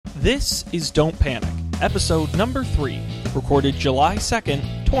This is Don't Panic, episode number 3, recorded July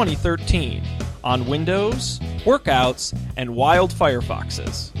 2nd, 2013, on Windows, workouts, and wild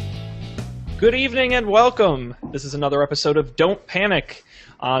firefoxes. Good evening and welcome. This is another episode of Don't Panic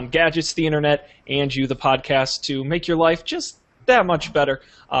on Gadgets, the Internet, and You, the podcast, to make your life just that much better.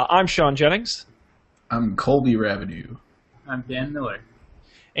 I'm Sean Jennings. I'm Colby Rabideau. I'm Dan Miller.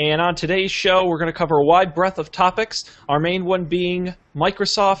 And on today's show, we're going to cover a wide breadth of topics, our main one being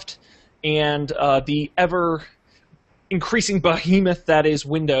Microsoft and the ever-increasing behemoth that is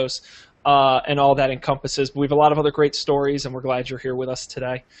Windows and all that encompasses. But we have a lot of other great stories, and we're glad you're here with us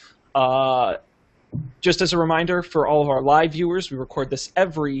today. Just as a reminder for all of our live viewers, we record this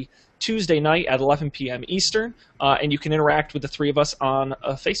every Tuesday night at 11 p.m. Eastern, and you can interact with the three of us on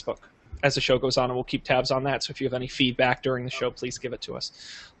Facebook as the show goes on, and we'll keep tabs on that. So if you have any feedback during the show, please give it to us.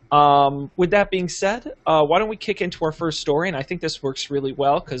 With that being said, why don't we kick into our first story? And I think this works really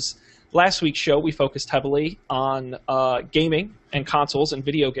well because last week's show we focused heavily on gaming and consoles and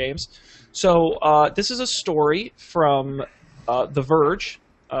video games. So this is a story from The Verge,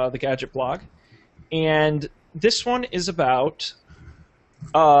 the Gadget blog, and this one is about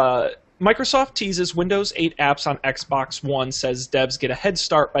Microsoft teases Windows 8 apps on Xbox One, says devs get a head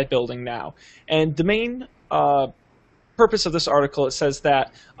start by building now. And the main purpose of this article, it says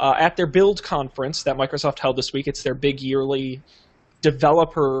that at their build conference that Microsoft held this week, it's their big yearly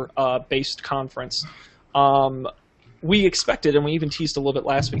developer-based conference, we expected, and we even teased a little bit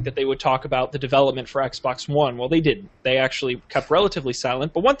last week, that they would talk about the development for Xbox One. Well, they didn't. They actually kept relatively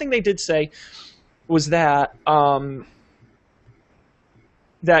silent. But one thing they did say was that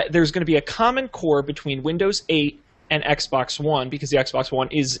that there's going to be a common core between Windows 8 and Xbox One because the Xbox One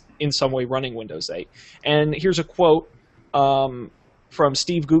is in some way running Windows 8. And here's a quote from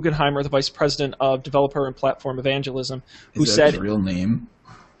Steve Guggenheimer, the Vice President of Developer and Platform Evangelism, who Is that said... his real name?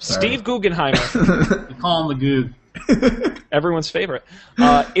 Sorry. Steve Guggenheimer. We call him the Goog. Everyone's favorite.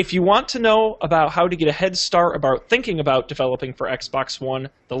 If you want to know about how to get a head start about thinking about developing for Xbox One,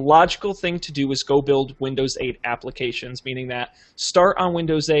 the logical thing to do is go build Windows 8 applications, meaning that start on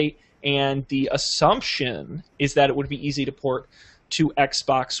Windows 8, and the assumption is that it would be easy to port to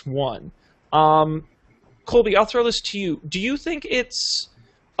Xbox One. Colby, I'll throw this to you. Do you think it's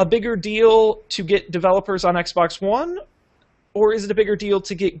a bigger deal to get developers on Xbox One, or is it a bigger deal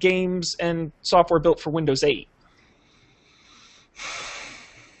to get games and software built for Windows 8?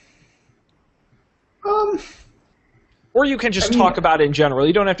 Or you can just talk about it in general.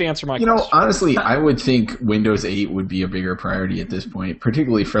 You don't have to answer my question. Honestly, I would think Windows 8 would be a bigger priority at this point,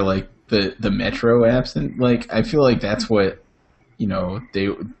 particularly for like the Metro apps, and like I feel like that's what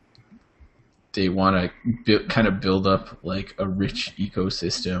they want to kind of build up like a rich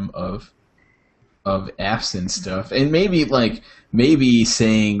ecosystem of apps and stuff, and maybe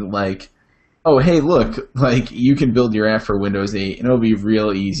saying like, oh, hey, look, like you can build your app for Windows 8 and it'll be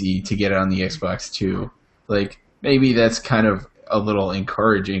real easy to get it on the Xbox too. Like, maybe that's kind of a little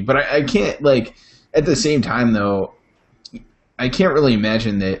encouraging, but I can't, like, at the same time though, I can't really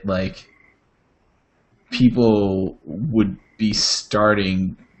imagine that like people would be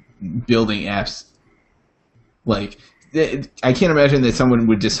starting building apps like, I can't imagine that someone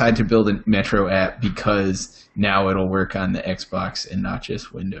would decide to build a Metro app because now it'll work on the Xbox and not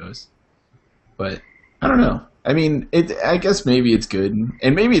just Windows. But I don't know. I mean, I guess maybe it's good,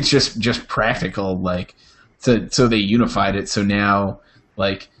 and maybe it's just practical. Like, so they unified it. So now,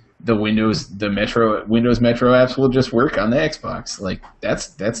 like the Windows Metro apps will just work on the Xbox. Like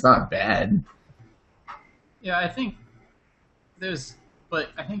that's not bad. Yeah, I think I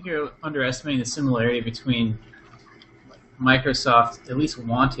think you're underestimating the similarity between Microsoft at least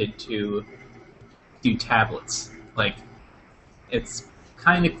wanted to do tablets. Like, it's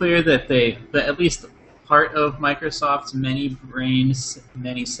kind of clear that that at least part of Microsoft's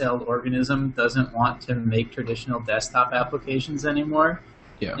many-celled organism doesn't want to make traditional desktop applications anymore.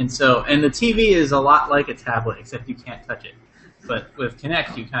 Yeah. And the TV is a lot like a tablet, except you can't touch it. But with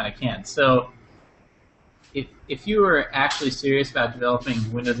Kinect, you kind of can. So if you were actually serious about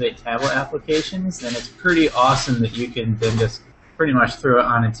developing Windows 8 tablet applications, then it's pretty awesome that you can then just pretty much throw it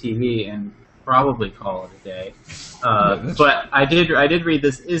on a TV and probably call it a day. But I did read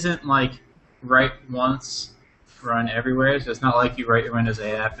this isn't like write once, run everywhere. So it's not like you write your Windows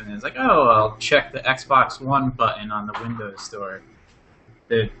 8 app and it's like, oh, I'll check the Xbox One button on the Windows Store.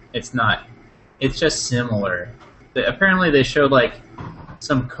 It's not. It's just similar. Apparently they showed like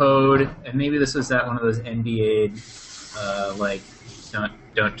some code, and maybe this was one of those NDA like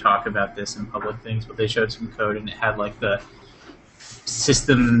don't talk about this in public things, but they showed some code and it had like the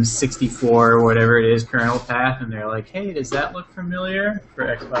System 64 or whatever it is kernel path, and they're like, hey, does that look familiar for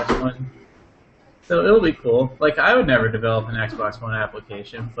Xbox One? So it'll be cool. Like, I would never develop an Xbox One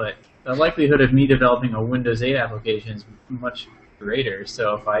application, but the likelihood of me developing a Windows 8 application is much greater.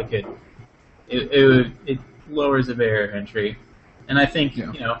 So if I could, it lowers the barrier of entry. And I think,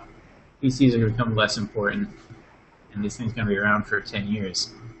 PCs are going to become less important, and these things are going to be around for 10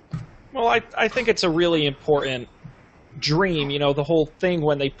 years. Well, I think it's a really important dream. The whole thing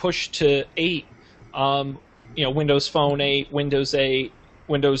when they pushed to 8, Windows Phone 8, Windows 8,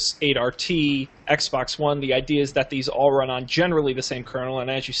 Windows 8 RT, Xbox One, the idea is that these all run on generally the same kernel, and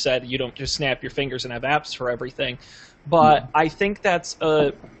as you said, you don't just snap your fingers and have apps for everything. But I think that's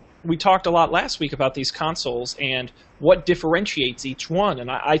we talked a lot last week about these consoles and what differentiates each one, and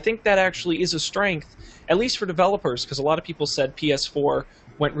I think that actually is a strength, at least for developers, because a lot of people said PS4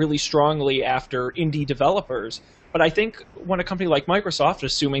 went really strongly after indie developers. But I think when a company like Microsoft,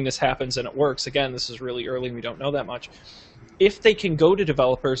 assuming this happens and it works, again, this is really early and we don't know that much, if they can go to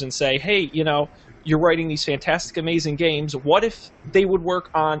developers and say, hey, you're writing these fantastic, amazing games, what if they would work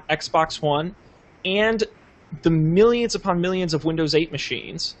on Xbox One and the millions upon millions of Windows 8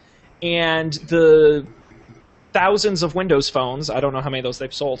 machines and the thousands of Windows phones, I don't know how many of those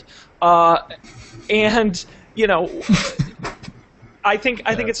they've sold, and, I think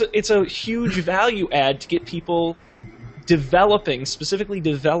it's a huge value add to get people specifically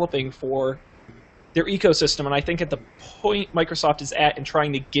developing for their ecosystem. And I think at the point Microsoft is at in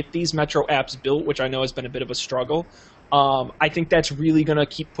trying to get these Metro apps built, which I know has been a bit of a struggle, I think that's really going to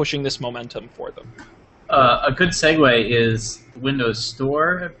keep pushing this momentum for them. A good segue is Windows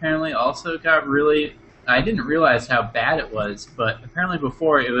Store apparently also got really... I didn't realize how bad it was, but apparently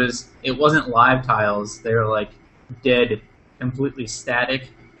before it wasn't live tiles. They were like dead, completely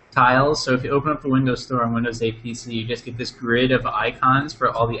static tiles. So if you open up the Windows Store on Windows 8 PC, you just get this grid of icons for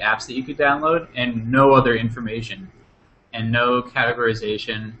all the apps that you could download and no other information and no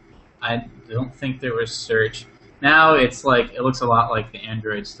categorization. I don't think there was search. Now it's like, it looks a lot like the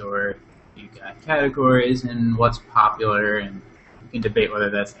Android Store. You got categories and what's popular, and you can debate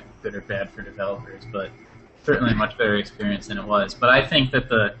whether that's good or bad for developers, but certainly a much better experience than it was. But I think that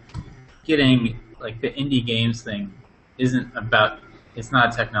the indie games thing isn't about, it's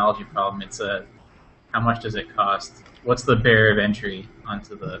not a technology problem, it's a how much does it cost? What's the barrier of entry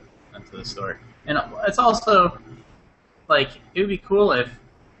onto the store? And it's also like, it would be cool if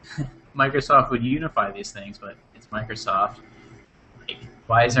Microsoft would unify these things, but it's Microsoft. Like,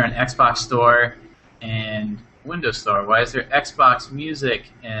 why is there an Xbox Store and Windows Store? Why is there Xbox Music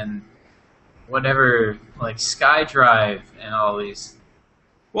and whatever, like SkyDrive and all these?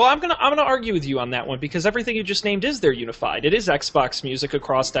 Well, I'm gonna argue with you on that one, because everything you just named is there unified. It is Xbox Music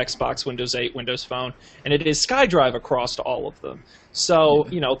across Xbox, Windows 8, Windows Phone, and it is SkyDrive across to all of them. So,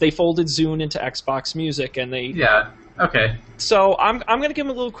 they folded Zune into Xbox Music, and they... Yeah, okay. So I'm gonna give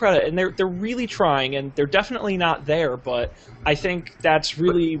them a little credit, and they're really trying, and they're definitely not there, but I think that's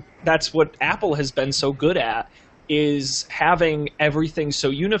what Apple has been so good at, is having everything so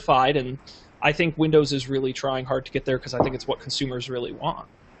unified, and I think Windows is really trying hard to get there, because I think it's what consumers really want.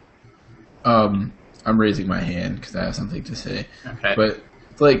 I'm raising my hand because I have something to say. Okay. But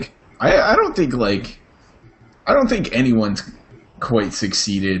I don't think anyone's quite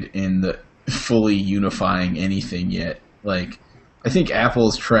succeeded in the fully unifying anything yet. Like, I think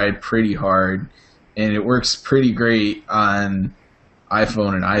Apple's tried pretty hard, and it works pretty great on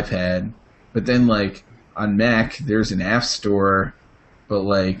iPhone and iPad. But then, on Mac, there's an app store, but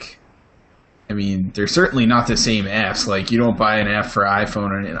they're certainly not the same apps. You don't buy an app for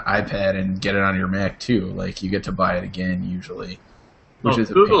iPhone and an iPad and get it on your Mac too. You get to buy it again usually.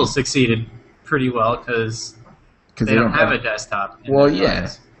 Google succeeded pretty well because they don't have a desktop. Well,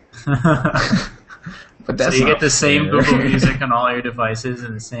 yeah. But that's so you get the fair. same Google Music on all your devices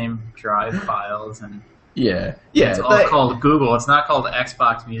and the same Drive files, and yeah. It's all called Google. It's not called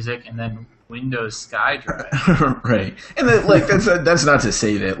Xbox Music and then Windows SkyDrive. Right, and that's not to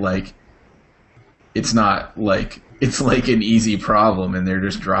say that it's not it's an easy problem and they're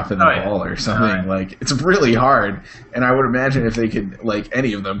just dropping the ball or something. Right. It's really hard, and I would imagine if they could,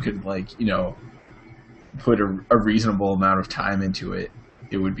 any of them could, put a reasonable amount of time into it,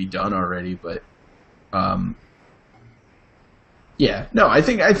 it would be done already. But, yeah, no, I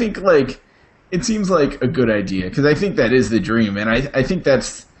think it seems like a good idea, because I think that is the dream, and I think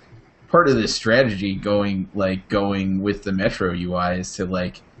that's part of the strategy going with the Metro UI is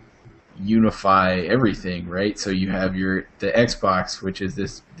to unify everything, right? So you have the Xbox, which is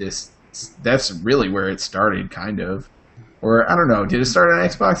this that's really where it started, kind of. Or I don't know, did it start on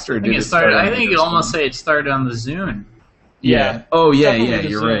Xbox or did it start on I think you almost say it started on the Zune. Yeah. Oh yeah, Definitely yeah.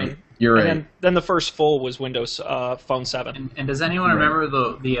 Windows You're 7. right. You're right. And then the first full was Windows Phone 7. And does anyone Right. remember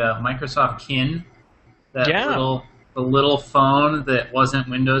the Microsoft Kin? That Yeah. the little phone that wasn't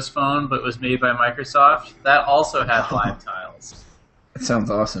Windows Phone but was made by Microsoft. That also had live tiles. That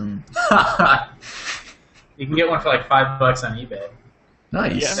sounds awesome. You can get one for like $5 on eBay.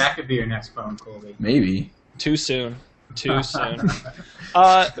 Nice. Yeah. That could be your next phone, Colby. Maybe. Too soon. Too soon.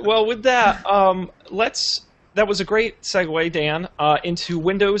 Well, with that, that was a great segue, Dan, into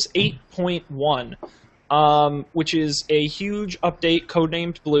Windows 8.1, which is a huge update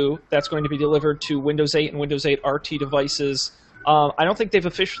codenamed Blue that's going to be delivered to Windows 8 and Windows 8 RT devices. I don't think they've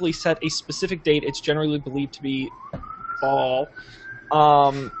officially set a specific date. It's generally believed to be fall.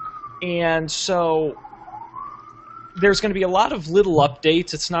 And so there's going to be a lot of little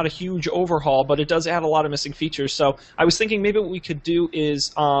updates. It's not a huge overhaul, but it does add a lot of missing features. So I was thinking maybe what we could do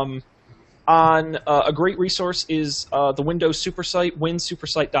is on a great resource is the Windows Supersite,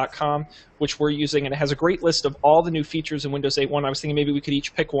 winsupersite.com, which we're using, and it has a great list of all the new features in Windows 8.1. I was thinking maybe we could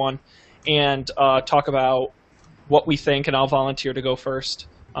each pick one and talk about what we think, and I'll volunteer to go first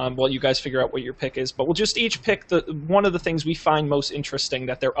while you guys figure out what your pick is. But we'll just each pick one of the things we find most interesting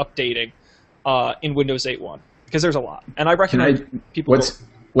that they're updating in Windows 8.1. Because there's a lot, and I recognize people.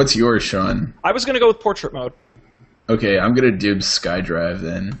 What's yours, Sean? I was going to go with portrait mode. Okay, I'm gonna dibs SkyDrive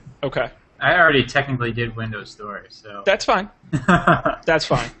then. Okay, I already technically did Windows Store, so that's fine. That's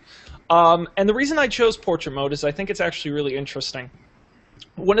fine. And the reason I chose portrait mode is I think it's actually really interesting.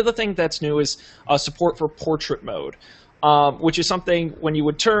 One of the things that's new is support for portrait mode, which is something when you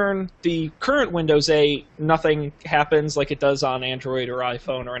would turn the current Windows 8, nothing happens like it does on Android or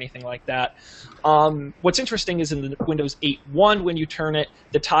iPhone or anything like that. What's interesting is in the Windows 8.1, when you turn it,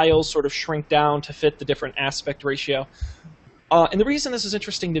 the tiles sort of shrink down to fit the different aspect ratio. And the reason this is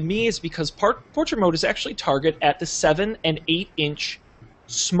interesting to me is because portrait mode is actually targeted at the 7 and 8-inch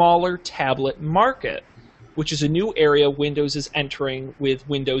smaller tablet market, which is a new area Windows is entering with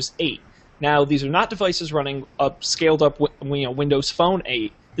Windows 8. Now, these are not devices running scaled up Windows Phone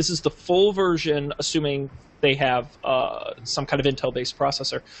 8. This is the full version, assuming they have some kind of Intel-based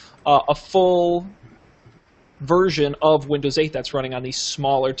processor, a full version of Windows 8 that's running on these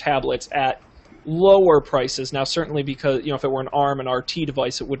smaller tablets at lower prices. Now, certainly because if it were an ARM and RT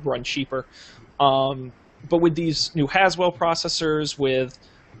device, it would run cheaper. But with these new Haswell processors, with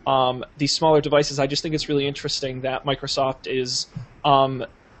these smaller devices, I just think it's really interesting that Microsoft is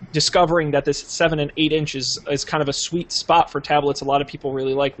discovering that this 7 and 8 inches is kind of a sweet spot for tablets a lot of people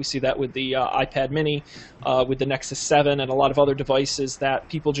really like. We see that with the iPad mini, with the Nexus 7, and a lot of other devices that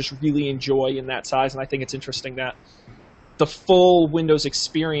people just really enjoy in that size. And I think it's interesting that the full Windows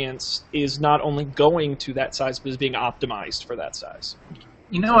experience is not only going to that size, but is being optimized for that size.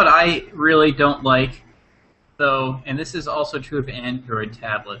 You know what I really don't like, though, and this is also true of Android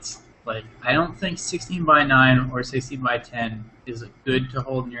tablets. Like, I don't think 16 by 9 or 16 by 10 is good to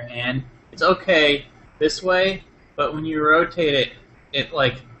hold in your hand. It's okay this way, but when you rotate it, it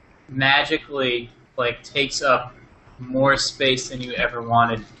like magically like takes up more space than you ever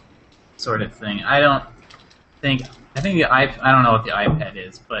wanted, sort of thing. I think the I don't know what the iPad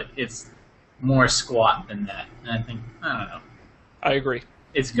is, but it's more squat than that. And I don't know. I agree.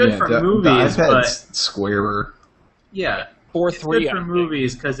 It's good for movies, the but iPad's squarer. yeah. 4.3. It's good for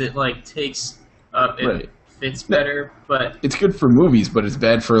movies because it like takes up, it fits better. But It's good for movies, but it's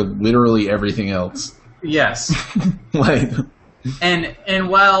bad for literally everything else. yes, Like, and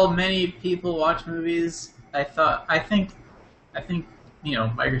while many people watch movies, I think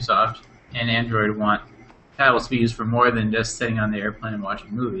Microsoft and Android want tablets to be used for more than just sitting on the airplane and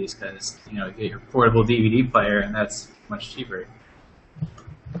watching movies because you get your portable DVD player and that's much cheaper.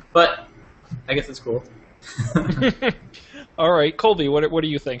 But I guess it's cool. All right, Colby, what are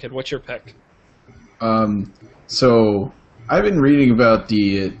you thinking? What's your pick? so I've been reading about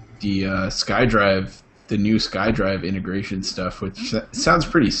the SkyDrive, the new SkyDrive integration stuff, which sounds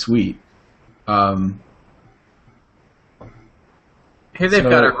pretty sweet. Here they've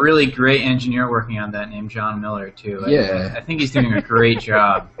got a really great engineer working on that named John Miller too. Yeah. I think he's doing a great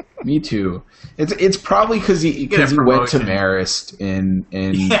job. Me too. It's probably because he went to promotion. Marist and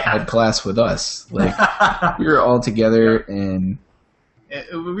had class with us. Like we were all together and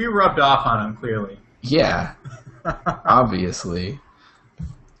We rubbed off on him clearly. yeah, obviously.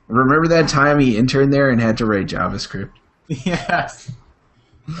 Remember that time he interned there and had to write JavaScript? Yes.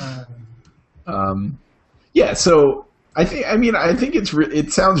 Yeah. So I think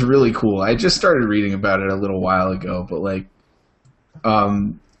it sounds really cool. I just started reading about it a little while ago, but like,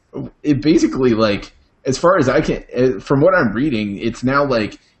 it basically like as far as I can, from what I'm reading, it's now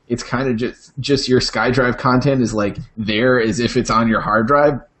like it's kind of just your SkyDrive content is like there as if it's on your hard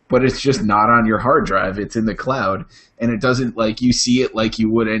drive, but it's just not on your hard drive. It's in the cloud, and it doesn't like you see it like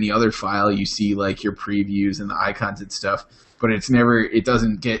you would any other file. You see like your previews and the icons and stuff, but it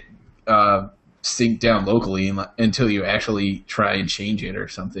doesn't get synced down locally until you actually try and change it or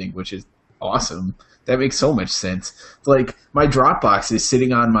something, which is awesome. That makes so much sense. Like, my Dropbox is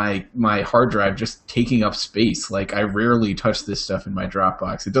sitting on my hard drive just taking up space. Like, I rarely touch this stuff in my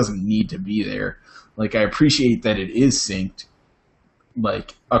Dropbox. It doesn't need to be there. Like, I appreciate that it is synced,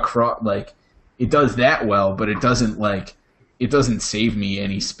 like, across, like, it does that well, but it doesn't save me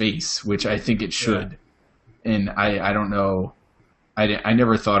any space, which I think it should. Yeah. And I don't know. I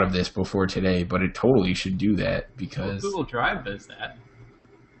never thought of this before today, but it totally should do that because... Well, Google Drive does that.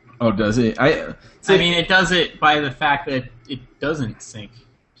 Oh, does it? I mean, it does it by the fact that it doesn't sync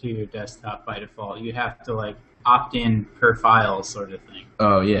to your desktop by default. You have to, like, opt in per file sort of thing.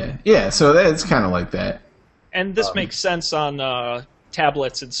 Oh, yeah. Yeah, so that's kind of like that. And this makes sense on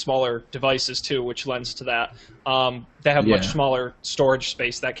tablets and smaller devices, too, which lends to that. They have much smaller storage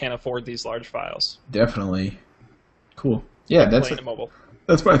space that can't afford these large files. Definitely. Cool. Yeah, that's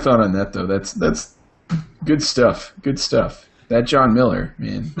my thought on that, though. That's good stuff. Good stuff. That John Miller,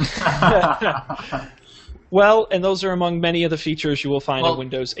 man. Well, and those are among many of the features you will find in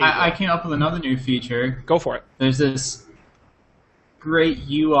Windows 8. I came up with another new feature. Go for it. There's this great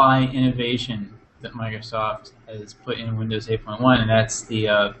UI innovation that Microsoft has put in Windows 8.1, and that's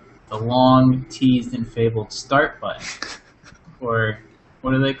the long teased and fabled start button. Or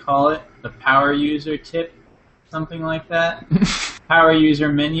what do they call it? The power user tip? Something like that? Power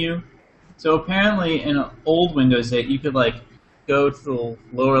user menu. So apparently in old Windows 8, you could like go to the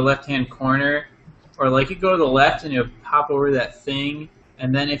lower left-hand corner, or like you go to the left and you pop over that thing,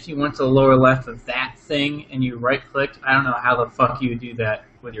 and then if you went to the lower left of that thing and you right-clicked, I don't know how the fuck you would do that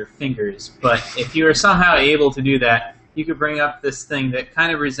with your fingers, but if you were somehow able to do that, you could bring up this thing that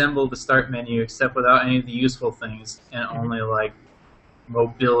kind of resembled the start menu, except without any of the useful things, and only like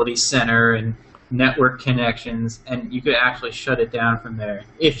mobility center and network connections, and you could actually shut it down from there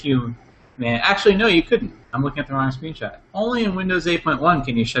if you... Man, actually, no, you couldn't. I'm looking at the wrong screenshot. Only in Windows 8.1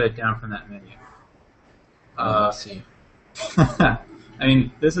 can you shut it down from that menu. Let's see. I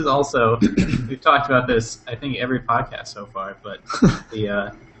mean, this is also... we've talked about this, I think, every podcast so far, but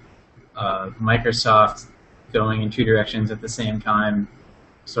the Microsoft going in two directions at the same time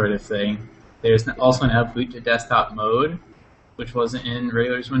sort of thing. There's also now boot to desktop mode, which wasn't in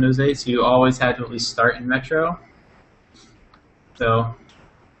regular Windows 8, so you always had to at least start in Metro. So...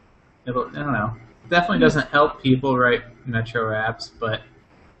 I don't know. Definitely doesn't help people write Metro apps, but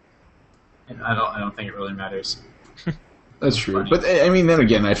I don't think it really matters. That's true. But I mean, then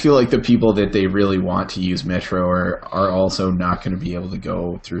again, I feel like the people that they really want to use Metro are also not going to be able to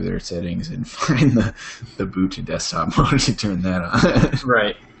go through their settings and find the boot to desktop mode to turn that on.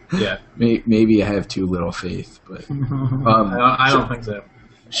 Right. Yeah. Maybe I have too little faith, but I don't think so.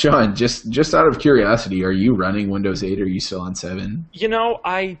 Sean, just out of curiosity, are you running Windows 8 or are you still on 7? You know,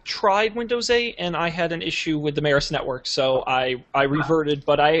 I tried Windows 8 and I had an issue with the Maris network, so I reverted,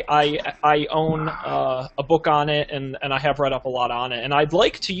 but I own a book on it and I have read up a lot on it, and I'd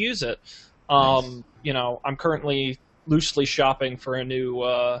like to use it. Nice. You know, I'm currently loosely shopping for a new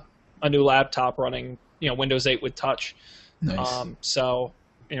laptop running, Windows 8 with touch. Nice. So,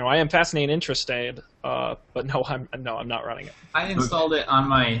 I am fascinated and interested, but no, I'm not running it. I installed it on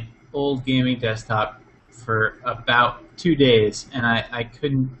my old gaming desktop for about 2 days, and I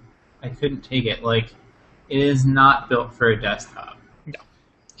couldn't take it. Like, it is not built for a desktop. No.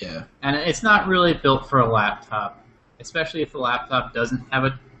 Yeah. And it's not really built for a laptop, especially if the laptop doesn't have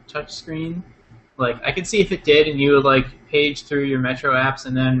a touch screen. Like, I could see if it did, and you would like page through your Metro apps,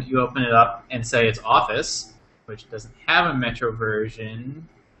 and then you open it up and say it's Office, which doesn't have a Metro version.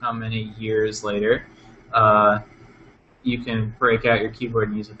 How many years later, you can break out your keyboard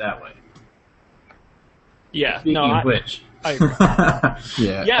and use it that way. Yeah. Speaking of which. I agree.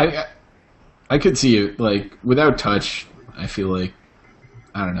 Yeah. I could see it, like, without touch, I feel like,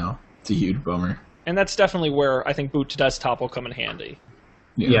 I don't know, it's a huge bummer. And that's definitely where I think boot to desktop will come in handy.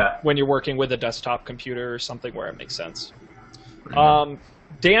 Yeah. When you're working with a desktop computer or something where it makes sense. Right.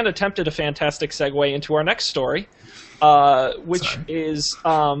 Dan attempted a fantastic segue into our next story. Which Sorry. is,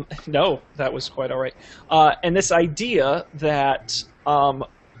 no, that was quite all right. And this idea that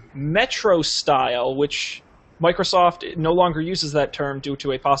Metro style, which Microsoft no longer uses that term due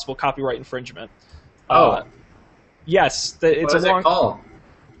to a possible copyright infringement. Yes. It's what is it called?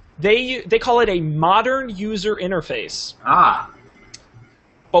 They call it a modern user interface. Ah.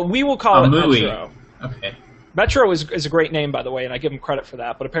 But we will call it MUI. Metro. Okay. Metro is a great name, by the way, and I give them credit for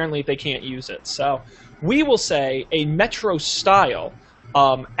that, but apparently they can't use it. So we will say a Metro-style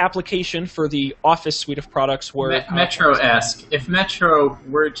application for the Office suite of products were... Metro-esque. If Metro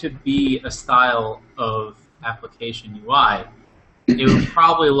were to be a style of application UI, it would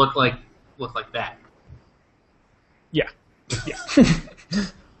probably look like that. Yeah.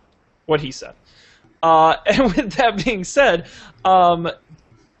 What he said. And with that being said,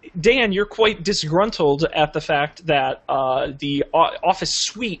 Dan, you're quite disgruntled at the fact that the Office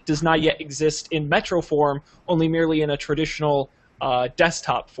suite does not yet exist in Metro form, only merely in a traditional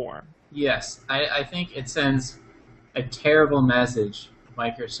desktop form. Yes, I think it sends a terrible message to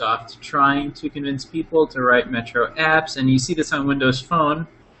Microsoft trying to convince people to write Metro apps, and you see this on Windows Phone.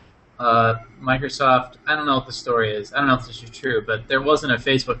 Microsoft, I don't know what the story is. I don't know if this is true, but there wasn't a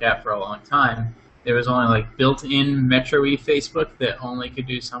Facebook app for a long time. There was only like built-in Metro-y Facebook that only could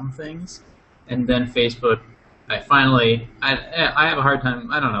do some things, and then Facebook. I have a hard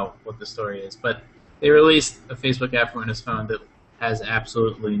time. I don't know what the story is, but they released a Facebook app for Windows Phone that has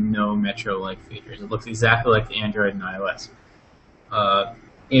absolutely no Metro-like features. It looks exactly like the Android and iOS.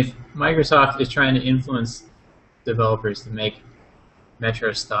 If Microsoft is trying to influence developers to make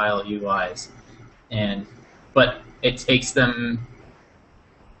Metro-style UIs, but it takes them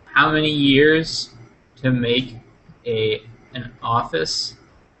how many years to make an Office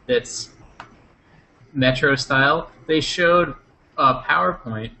that's Metro style? They showed a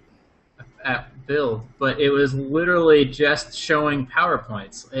PowerPoint at Build, but it was literally just showing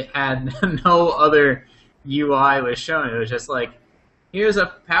PowerPoints. It had no other UI was shown. It was just like, here's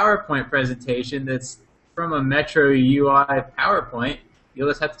a PowerPoint presentation that's from a Metro UI PowerPoint. You'll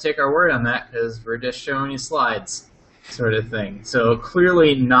just have to take our word on that because we're just showing you slides. Sort of thing. So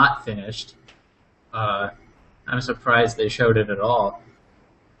clearly not finished. I'm surprised they showed it at all.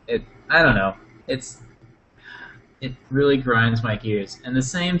 I don't know. It really grinds my gears. And the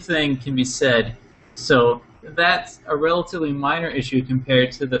same thing can be said. So that's a relatively minor issue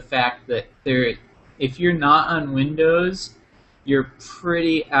compared to the fact that if you're not on Windows, you're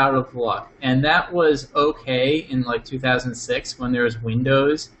pretty out of luck. And that was okay in like 2006 when there was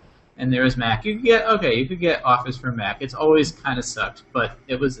Windows and there was Mac. You could get Office for Mac. It's always kind of sucked, but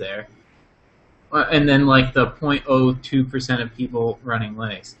it was there. And then like the 0.02% of people running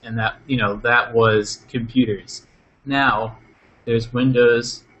Linux, and that was computers. Now there's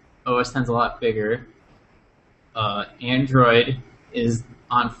Windows. OS X's a lot bigger. Android is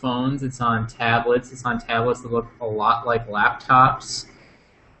on phones. It's on tablets. It's on tablets that look a lot like laptops.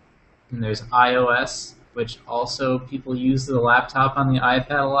 And there's iOS, which also people use the laptop on the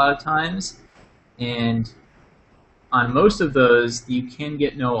iPad a lot of times. And on most of those, you can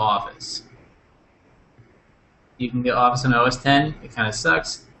get no Office. You can get Office on OS X. It kind of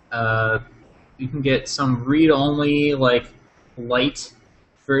sucks. You can get some read-only, like, light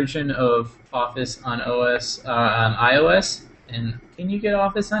version of Office on on iOS. And can you get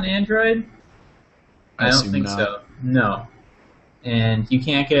Office on Android? I don't think so. No. And you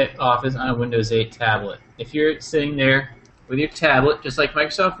can't get Office on a Windows 8 tablet. If you're sitting there with your tablet, just like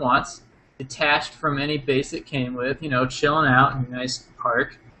Microsoft wants, detached from any base it came with, chilling out in a nice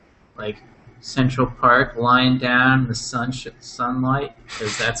park, like Central Park, lying down in the sunlight,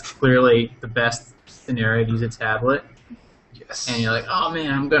 because that's clearly the best scenario to use a tablet. Yes. And you're like, oh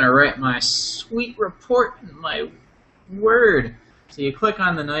man, I'm going to write my sweet report in my Word. So you click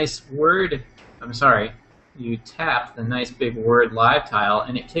on the nice Word, you tap the nice big Word live tile,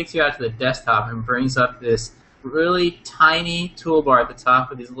 and it takes you out to the desktop and brings up this really tiny toolbar at the top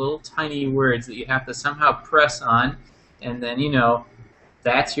with these little tiny words that you have to somehow press on, and then,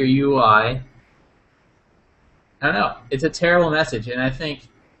 that's your UI. I don't know. It's a terrible message, and I think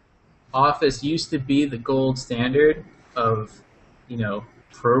Office used to be the gold standard of,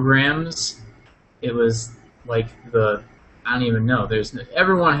 programs. It was like I don't even know.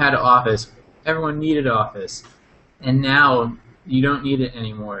 Everyone had Office. Everyone needed Office. And now you don't need it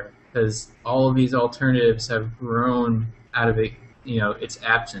anymore because all of these alternatives have grown out of it, its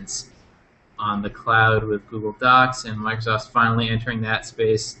absence on the cloud with Google Docs, and Microsoft's finally entering that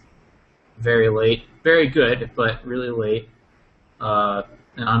space very late. Very good, but really late. And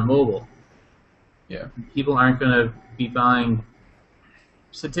on mobile. Yeah. People aren't going to be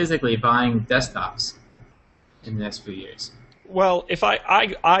statistically buying desktops in the next few years. Well, if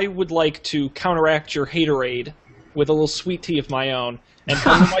I would like to counteract your haterade with a little sweet tea of my own and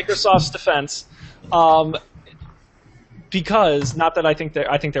come to Microsoft's defense, because not that I think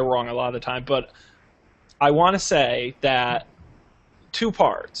they're wrong a lot of the time, but I want to say that two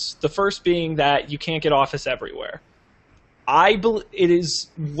parts. The first being that you can't get Office everywhere. It is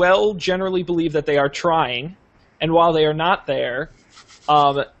generally believed that they are trying And while they are not there,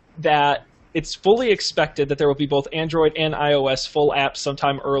 that it's fully expected that there will be both Android and iOS full apps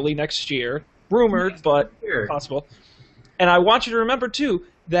sometime early next year. Rumored, but possible. And I want you to remember, too,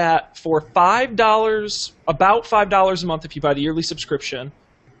 that for $5, about $5 a month if you buy the yearly subscription,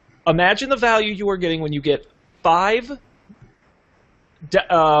 imagine the value you are getting when you get 5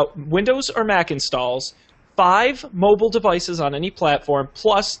 Windows or Mac installs, 5 mobile devices on any platform,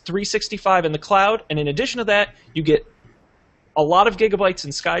 plus 365 in the cloud, and in addition to that, you get a lot of gigabytes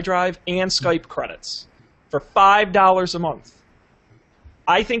in SkyDrive and Skype credits for $5 a month.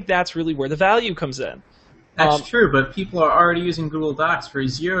 I think that's really where the value comes in. That's true, but people are already using Google Docs for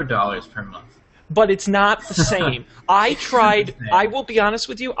 $0 per month. But it's not the same. I will be honest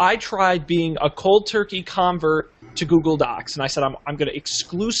with you, I tried being a cold turkey convert to Google Docs, and I said I'm going to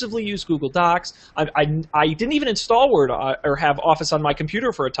exclusively use Google Docs. I didn't even install Word or have Office on my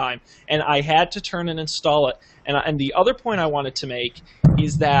computer for a time, and I had to turn and install it. And the other point I wanted to make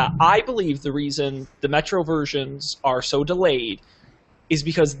is that I believe the reason the Metro versions are so delayed is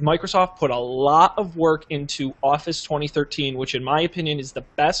because Microsoft put a lot of work into Office 2013, which in my opinion is the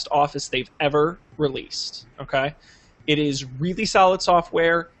best Office they've ever released. Okay, it is really solid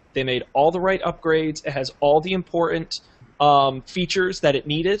software. They made all the right upgrades. It has all the important features that it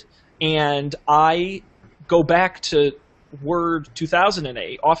needed. And I go back to Word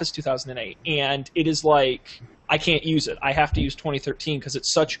 2008, Office 2008, and it is like I can't use it. I have to use 2013 because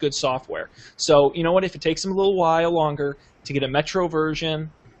it's such good software. So you know what? If it takes them a little while longer to get a Metro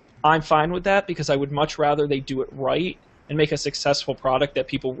version, I'm fine with that because I would much rather they do it right and make a successful product that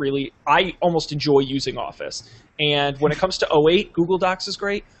people really – I almost enjoy using Office. And when it comes to 08, Google Docs is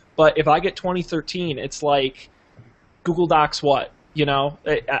great. But if I get 2013, it's like Google Docs what? You know,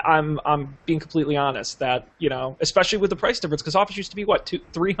 I'm being completely honest that, you know, especially with the price difference, because Office used to be, what,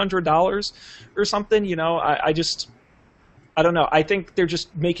 $300 or something? You know, I don't know. I think they're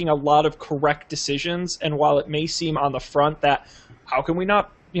just making a lot of correct decisions. And while it may seem on the front that how can we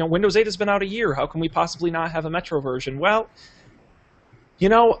not, you know, Windows 8 has been out a year. How can we possibly not have a Metro version? Well, you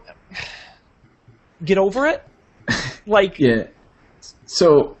know, get over it. Like, yeah.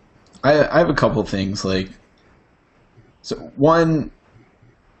 So I have a couple things. Like, so one,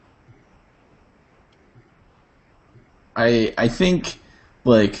 I think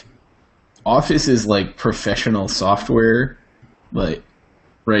like Office is like professional software, like,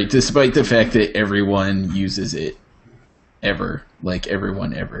 right? Despite the fact that everyone uses it ever, like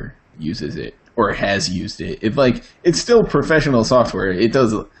everyone ever uses it or has used it. It's still professional software. It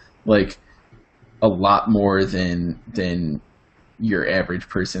does like a lot more than your average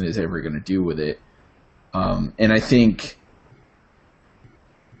person is ever going to do with it. And I think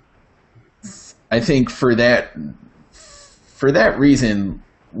for that reason,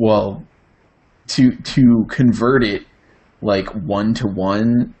 well, to convert it like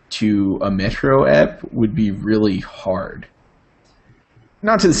 1-to-1 to a Metro app would be really hard.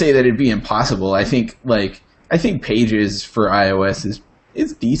 Not to say that it'd be impossible. I think Pages for iOS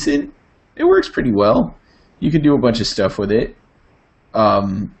is decent. It works pretty well. You can do a bunch of stuff with it.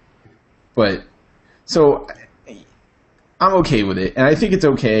 But so I'm okay with it, and I think it's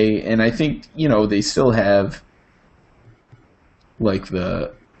okay, and I think, you know, they still have like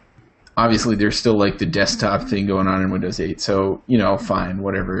obviously there's still like the desktop thing going on in Windows 8, so, you know, fine,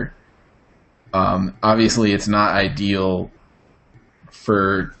 whatever. Obviously it's not ideal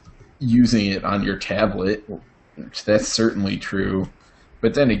for using it on your tablet. That's certainly true.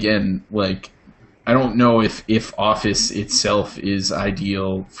 But then again, like, I don't know if Office itself is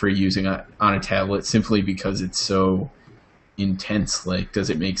ideal for using on a tablet simply because it's so intense. Like, does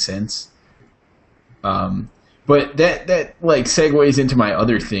it make sense? But that like segues into my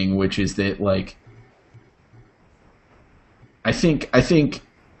other thing, which is that like I think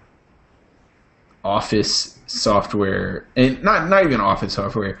Office software, and not even Office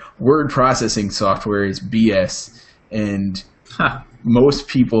software, word processing software is BS, and most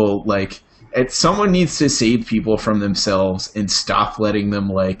people like. Someone needs to save people from themselves and stop letting them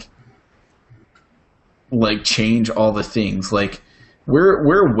like change all the things. Like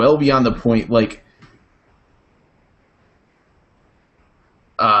we're well beyond the point. Like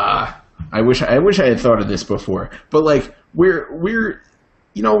I wish I had thought of this before. But like we're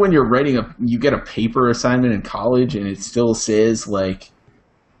you know, when you're you get a paper assignment in college and it still says like,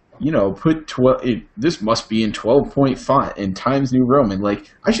 you know, this must be in 12-point font in Times New Roman.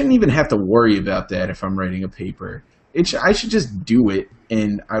 Like, I shouldn't even have to worry about that if I'm writing a paper. I should just do it,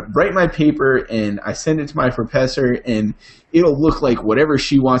 and I write my paper, and I send it to my professor, and it'll look like whatever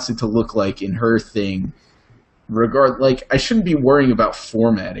she wants it to look like in her thing, like I shouldn't be worrying about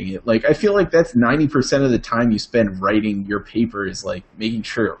formatting it. Like I feel like that's 90% of the time you spend writing your paper is like making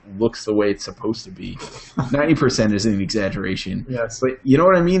sure it looks the way it's supposed to be. 90% is an exaggeration. Yes. But you know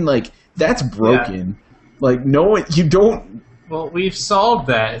what I mean? Like that's broken. Yeah. Like no, you don't. Well, we've solved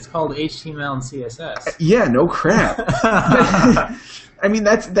that. It's called HTML and CSS. Yeah, no crap. I mean,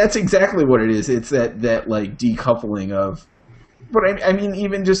 that's exactly what it is. It's that like decoupling of. But I mean,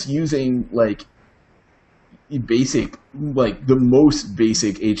 even just using like basic, like the most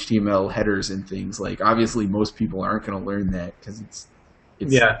basic HTML headers and things. Like obviously, most people aren't going to learn that because it's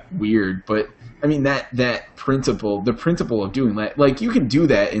weird. But I mean that principle, the principle of doing that, like you can do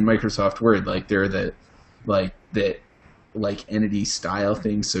that in Microsoft Word. Like there are like entity style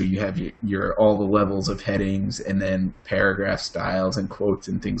things, so you have your all the levels of headings and then paragraph styles and quotes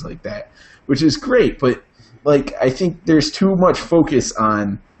and things like that, which is great. But like I think there's too much focus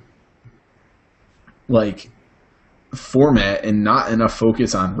on like format and not enough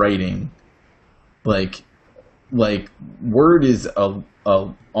focus on writing. Like Word is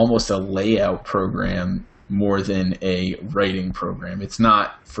almost a layout program more than a writing program. It's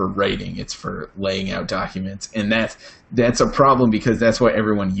not for writing, it's for laying out documents. And that's a problem because that's what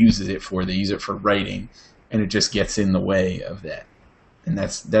everyone uses it for. They use it for writing, and it just gets in the way of that. And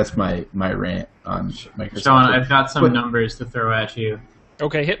that's my rant on Microsoft. Sean, I've got some numbers to throw at you.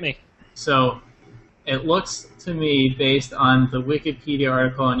 Okay, hit me. So it looks to me, based on the Wikipedia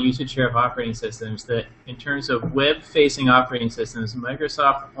article on usage share of operating systems, that in terms of web-facing operating systems,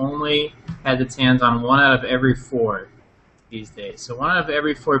 Microsoft only had its hands on 1 out of every 4 these days. So 1 out of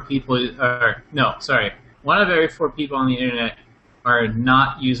every 4 people one out of every 4 people on the internet are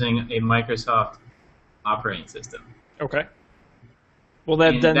not using a Microsoft operating system. Okay. Well,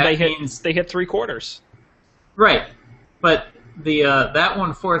 then they hit 3/4. Right, but that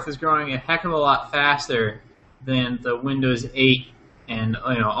 1/4 is growing a heck of a lot faster than the Windows 8 and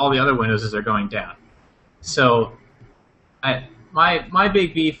all the other Windowses are going down. So, my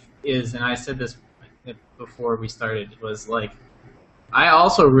big beef is, and I said this before we started, was like I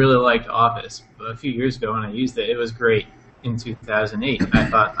also really liked Office a few years ago when I used it. It was great in 2008.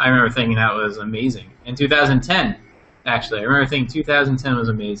 I remember thinking that was amazing. In 2010, actually, I remember thinking 2010 was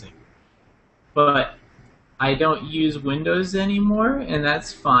amazing. But I don't use Windows anymore, and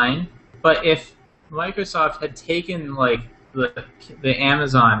that's fine. But if Microsoft had taken like the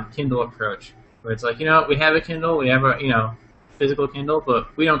Amazon Kindle approach, where it's like, we have a Kindle, we have a physical Kindle, but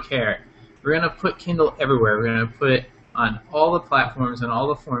we don't care. We're gonna put Kindle everywhere. We're gonna put it on all the platforms and all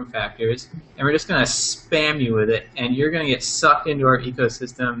the form factors, and we're just gonna spam you with it, and you're gonna get sucked into our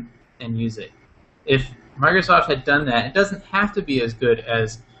ecosystem and use it. If Microsoft had done that, it doesn't have to be as good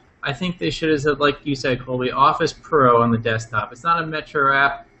as. I think they should have, like you said, Colby, Office Pro on the desktop. It's not a Metro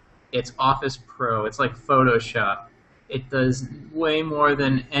app. It's Office Pro. It's like Photoshop. It does way more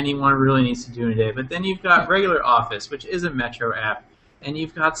than anyone really needs to do in a day. But then you've got regular Office, which is a Metro app, and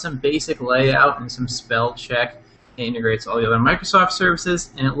you've got some basic layout and some spell check. It integrates all the other Microsoft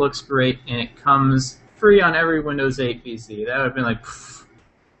services, and it looks great, and it comes free on every Windows 8 PC. That would have been like, pfft,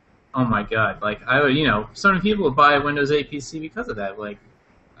 oh my god. Like, I would, so many people would buy a Windows 8 PC because of that. Like,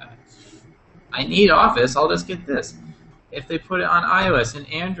 I need Office, I'll just get this. If they put it on iOS and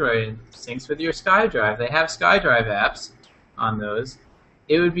Android and syncs with your SkyDrive, they have SkyDrive apps on those,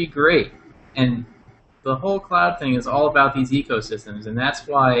 it would be great. And the whole cloud thing is all about these ecosystems, and that's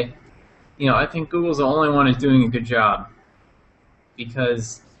why, I think Google's the only one who's doing a good job.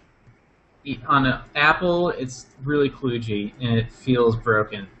 Because on Apple, it's really kludgy, and it feels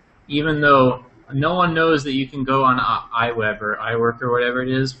broken. Even though no one knows that you can go on iWeb or iWork or whatever it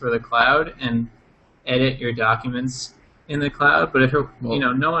is for the cloud and edit your documents in the cloud. But if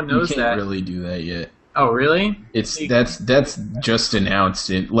no one knows that. You can't really do that yet. Oh, really? That's just announced.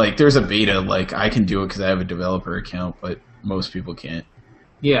 There's a beta. Like I can do it because I have a developer account, but most people can't.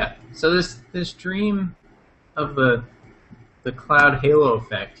 Yeah. So this dream of the cloud halo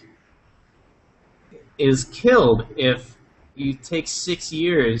effect is killed if you take 6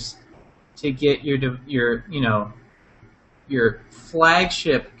 years to get your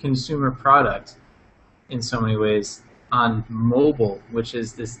flagship consumer product in so many ways on mobile, which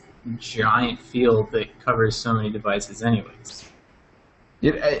is this giant field that covers so many devices anyways.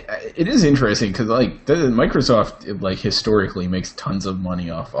 It is interesting because Microsoft historically makes tons of money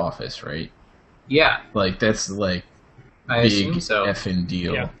off Office, right? Yeah. That's like I big so. effing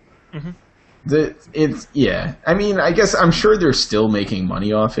deal. Yeah. Mm-hmm. I mean, I guess I'm sure they're still making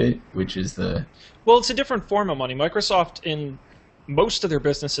money off it, which is the. Well, it's a different form of money. Microsoft in most of their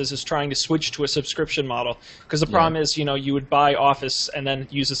businesses is trying to switch to a subscription model, because the problem is, you would buy Office and then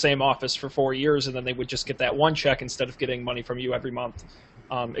use the same Office for 4 years, and then they would just get that one check instead of getting money from you every month.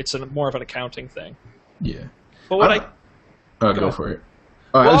 It's more of an accounting thing. Yeah. But go for it.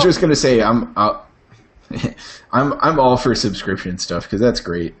 I was just gonna say I'm all for subscription stuff, because that's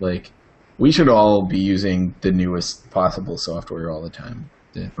great. Like, we should all be using the newest possible software all the time.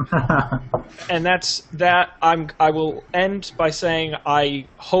 Yeah. And that's that. I will end by saying I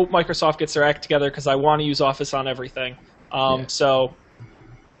hope Microsoft gets their act together, because I want to use Office on everything. So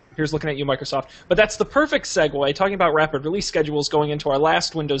here's looking at you, Microsoft. But that's the perfect segue, talking about rapid release schedules, going into our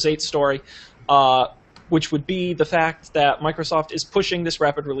last Windows 8 story, which would be the fact that Microsoft is pushing this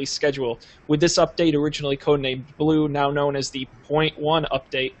rapid release schedule. With this update, originally codenamed Blue, now known as the 0.1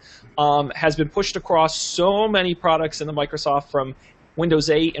 update, has been pushed across so many products in the Microsoft, from Windows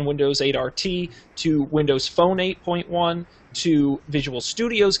 8 and Windows 8 RT to Windows Phone 8.1 to Visual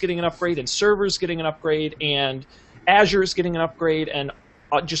Studio's getting an upgrade, and servers getting an upgrade, and Azure's getting an upgrade, and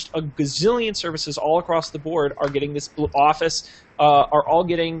just a gazillion services all across the board are getting this. Office are all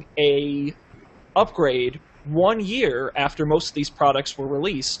getting a upgrade 1 year after most of these products were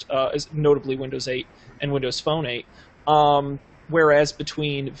released, notably Windows 8 and Windows Phone 8. Whereas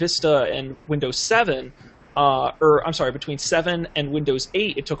between Vista and Windows 7, between 7 and Windows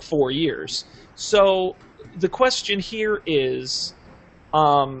 8, it took 4 years. So the question here is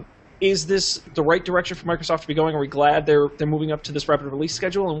this the right direction for Microsoft to be going? Are we glad they're moving up to this rapid release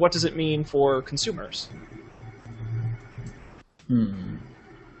schedule? And what does it mean for consumers?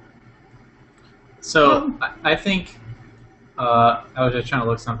 So I think I was just trying to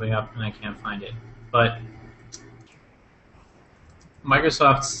look something up and I can't find it. But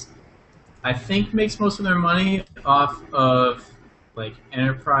Microsoft's, I think, makes most of their money off of like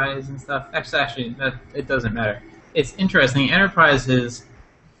enterprise and stuff. Actually, it doesn't matter. It's interesting. Enterprise is,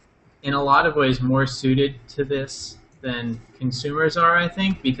 in a lot of ways, more suited to this than consumers are, I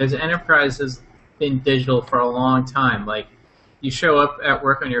think, because enterprise has been digital for a long time. Like, you show up at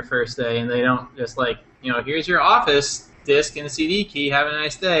work on your first day, and they don't just here's your Office disk and a CD key, have a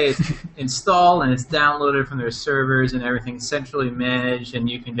nice day. It's installed and it's downloaded from their servers, and everything's centrally managed, and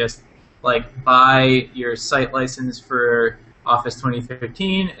you can just buy your site license for Office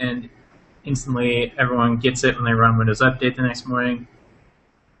 2013, and instantly everyone gets it when they run Windows Update the next morning.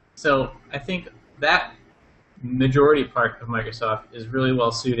 So I think that majority part of Microsoft is really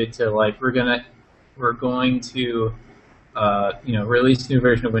well suited to we're going to release a new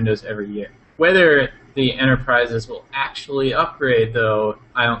version of Windows every year. Whether the enterprises will actually upgrade, though,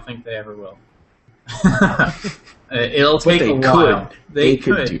 I don't think they ever will. It'll take a while. They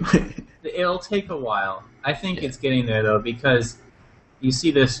could do it. It'll take a while. I think it's getting there, though, because you see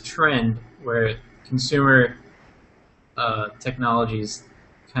this trend where consumer technologies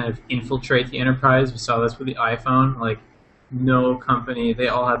kind of infiltrate the enterprise. We saw this with the iPhone. No company, they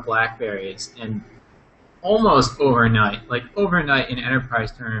all had BlackBerries, and almost overnight in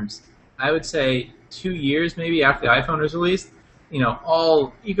enterprise terms, I would say 2 years maybe after the iPhone was released, you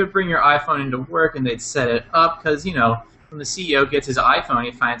could bring your iPhone into work and they'd set it up, because when the CEO gets his iPhone,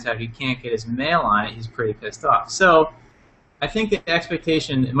 he finds out he can't get his mail on it, he's pretty pissed off. So I think the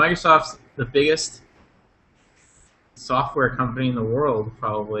expectation, Microsoft's the biggest software company in the world,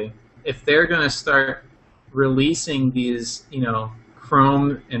 probably. If they're going to start releasing these,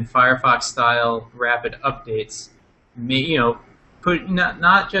 Chrome and Firefox style rapid updates, put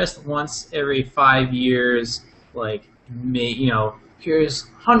not just once every 5 years, here's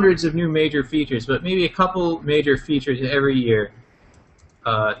hundreds of new major features, but maybe a couple major features every year.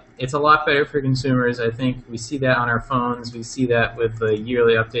 It's a lot better for consumers. I think we see that on our phones. We see that with the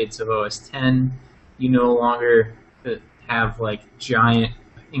yearly updates of OS X. You no longer have giant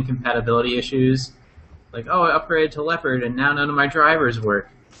incompatibility issues. I upgraded to Leopard and now none of my drivers work.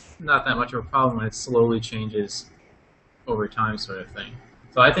 Not that much of a problem when it slowly changes over time, sort of thing.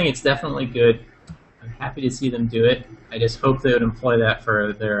 So I think it's definitely good. I'm happy to see them do it. I just hope they would employ that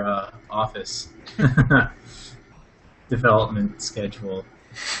for their Office development schedule.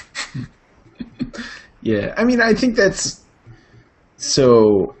 Yeah, I mean, I think that's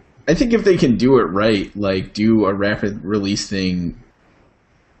so. I think if they can do it right, do a rapid release thing,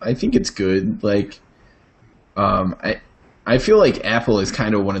 I think it's good. I feel like Apple is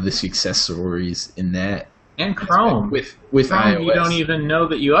kind of one of the success stories in that. And Chrome. With Chrome, iOS. you don't even know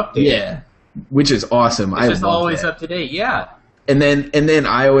that you update. Yeah, which is awesome. It's just always up to date, yeah. And then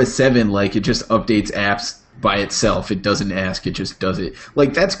iOS 7, it just updates apps by itself. It doesn't ask, it just does it.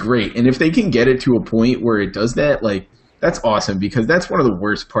 That's great. And if they can get it to a point where it does that, That's awesome because that's one of the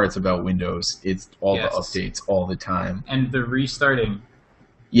worst parts about Windows. It's all Yes. the updates all the time. And the restarting.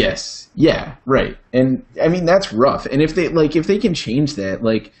 Yes. Yeah. Right. And I mean that's rough. And if they can change that,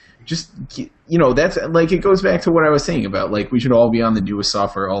 like just that's like it goes back to what I was saying about like we should all be on the newest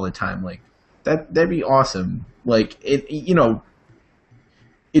software all the time. Like that'd be awesome. Like it's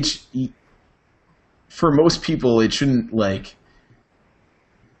for most people it shouldn't like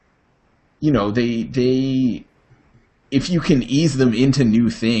they if you can ease them into new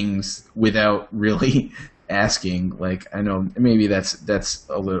things without really asking, like I know maybe that's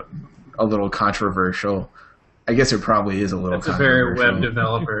a little controversial. I guess it probably is a little That's a very controversial. web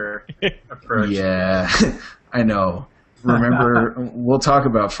developer approach. Yeah, I know. Remember, we'll talk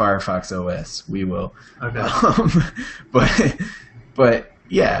about Firefox OS. We will. Okay. But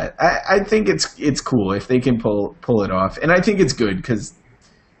yeah, I think it's cool if they can pull it off, and I think it's good because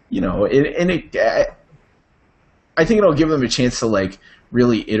I think it'll give them a chance to like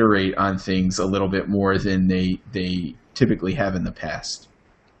really iterate on things a little bit more than they typically have in the past.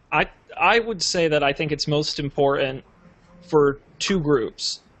 I would say that I think it's most important for two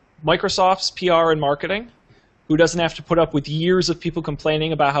groups. Microsoft's PR and marketing, who doesn't have to put up with years of people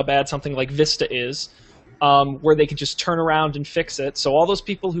complaining about how bad something like Vista is, where they can just turn around and fix it. So all those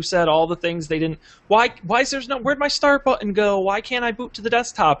people who said all the things they didn't, why is there's no, where'd my start button go? Why can't I boot to the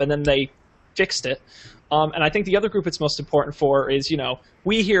desktop? And then they fixed it. And I think the other group it's most important for is,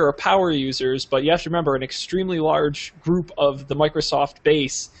 we here are power users, but you have to remember an extremely large group of the Microsoft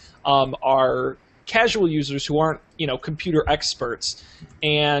base are casual users who aren't, computer experts.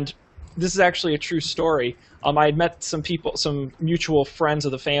 And this is actually a true story. I had met some mutual friends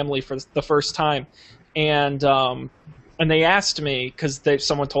of the family for the first time, and they asked me because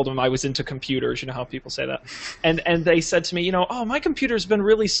someone told them I was into computers. You know how people say that, and they said to me, oh, my computer's been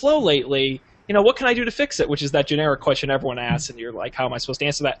really slow lately. What can I do to fix it? Which is that generic question everyone asks, and you're like, how am I supposed to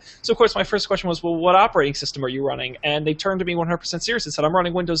answer that? So, of course, my first question was, well, what operating system are you running? And they turned to me 100% serious and said, I'm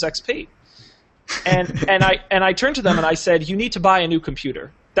running Windows XP. And I turned to them and I said, you need to buy a new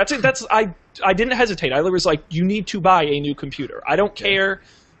computer. That's it. I didn't hesitate. I was like, you need to buy a new computer. I don't care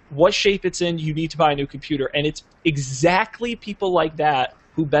what shape it's in. You need to buy a new computer. And it's exactly people like that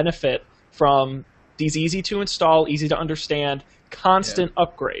who benefit from these easy to install, easy to understand, constant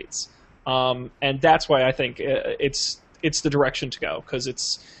upgrades. And that's why I think it's the direction to go, because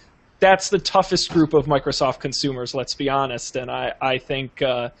that's the toughest group of Microsoft consumers, let's be honest. And I think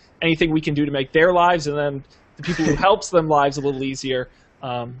anything we can do to make their lives and then the people who helps them lives a little easier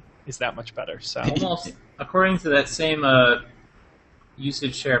is that much better. So almost according to that same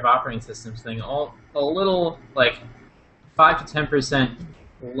usage share of operating systems thing, a little like 5 to 10%,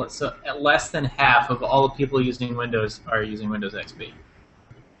 so less than half of all the people using Windows are using Windows XP.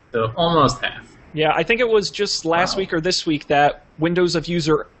 So almost half. Yeah, I think it was just last week or this week that users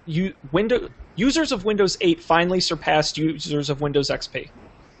of Windows 8 finally surpassed users of Windows XP.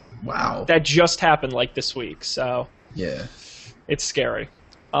 Wow. That just happened like this week, so yeah, it's scary.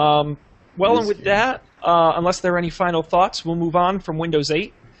 And with that, unless there are any final thoughts, we'll move on from Windows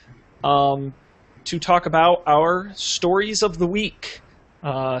 8 to talk about our stories of the week.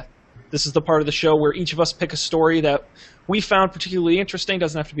 This is the part of the show where each of us pick a story that we found particularly interesting.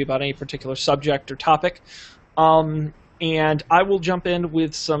 Doesn't have to be about any particular subject or topic. And I will jump in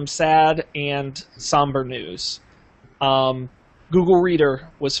with some sad and somber news. Google Reader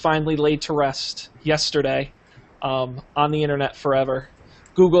was finally laid to rest yesterday on the internet forever.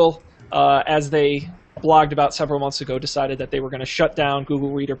 Google, as they blogged about several months ago, decided that they were going to shut down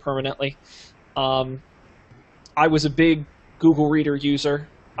Google Reader permanently. I was a big Google Reader user.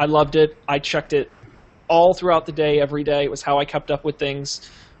 I loved it. I checked it all throughout the day, every day. It was how I kept up with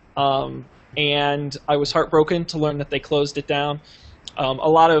things. And I was heartbroken to learn that they closed it down. A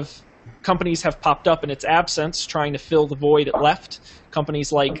lot of companies have popped up in its absence, trying to fill the void it left.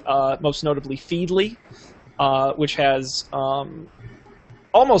 Companies like, most notably, Feedly, which has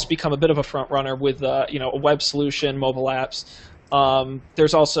almost become a bit of a front runner with a web solution, mobile apps.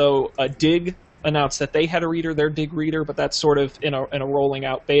 There's also Dig announced that they had a reader, their Dig Reader, but that's sort of in a rolling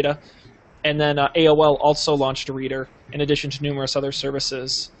out beta. And then AOL also launched a reader, in addition to numerous other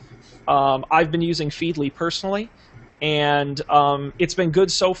services. I've been using Feedly personally, and it's been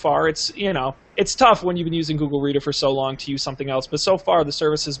good so far. It's tough when you've been using Google Reader for so long to use something else, but so far the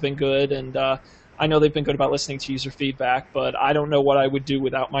service has been good, and I know they've been good about listening to user feedback, but I don't know what I would do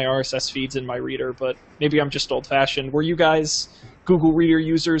without my RSS feeds in my reader, but maybe I'm just old-fashioned. Were you guys Google Reader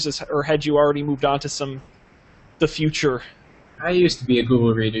users, or had you already moved on to the future? I used to be a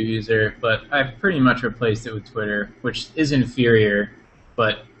Google Reader user, but I've pretty much replaced it with Twitter, which is inferior,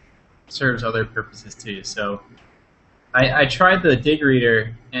 but serves other purposes too. So I tried the Dig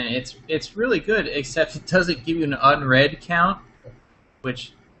Reader, and it's really good, except it doesn't give you an unread count,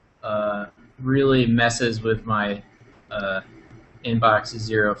 which really messes with my inbox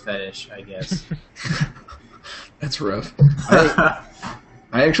zero fetish, I guess. That's rough.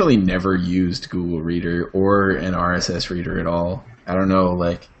 I actually never used Google Reader or an RSS reader at all. I don't know,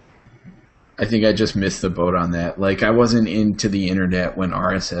 like, I think I just missed the boat on that. Like, I wasn't into the internet when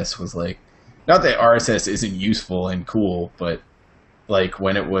RSS was like, not that RSS isn't useful and cool, but like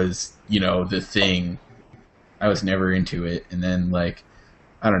when it was, the thing, I was never into it. And then, like,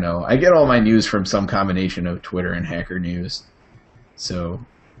 I don't know, I get all my news from some combination of Twitter and Hacker News. So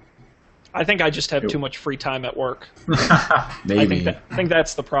I think I just have too much free time at work. maybe. I think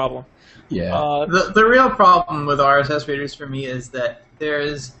that's the problem. Yeah. The real problem with RSS readers for me is that there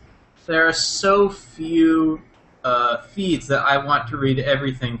are so few feeds that I want to read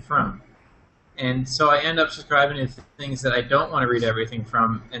everything from. And so I end up subscribing to things that I don't want to read everything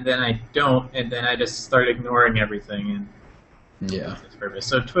from, and then I don't, and then I just start ignoring everything. And Yeah.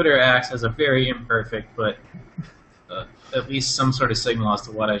 So Twitter acts as a very imperfect, but at least some sort of signal as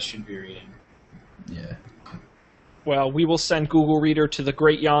to what I should be reading. Yeah. Well, we will send Google Reader to the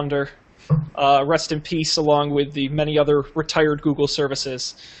great yonder. Rest in peace, along with the many other retired Google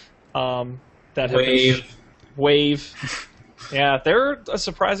services that have Wave. Wave. Yeah, they're a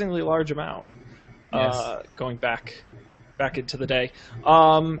surprisingly large amount. Yes. Going back into the day.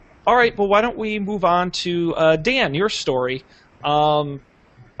 All right, well, why don't we move on to Dan, your story.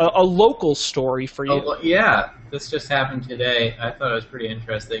 A local story for you. Oh, yeah, this just happened today. I thought it was pretty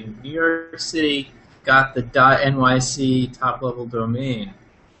interesting. New York City got the .nyc top-level domain.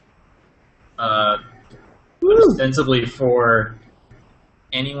 Ostensibly for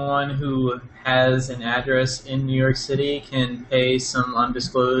anyone who has an address in New York City can pay some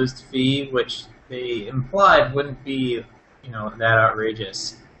undisclosed fee, which they implied wouldn't be, that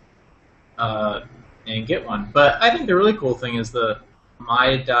outrageous, and get one. But I think the really cool thing is the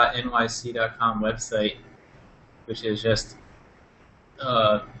my.nyc.com website, which is just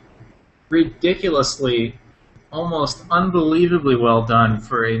ridiculously, almost unbelievably well done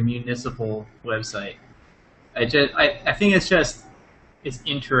for a municipal website. I think it's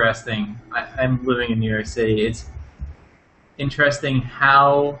interesting. I'm living in New York City. It's interesting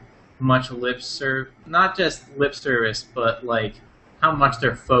how much not just lip service, but like how much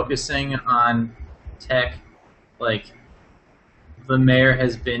they're focusing on tech. Like, the mayor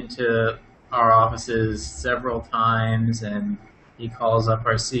has been to our offices several times, and he calls up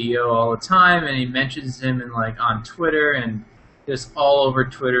our CEO all the time, and he mentions him on Twitter and just all over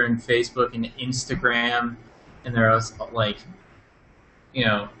Twitter and Facebook and Instagram. And there was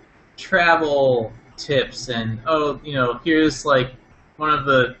travel tips and here's one of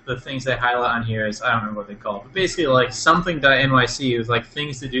the things they highlight on here is, I don't remember what they call it, but basically something.nyc is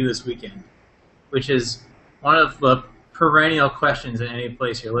things to do this weekend, which is one of the perennial questions in any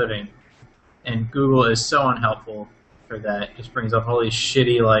place you're living. And Google is so unhelpful for that. It just brings up all these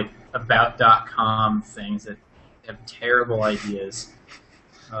shitty about.com things that have terrible ideas.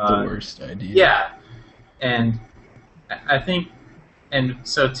 The worst idea. Yeah. And I think, and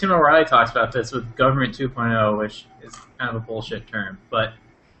so Tim O'Reilly talks about this with Government 2.0, which is kind of a bullshit term, but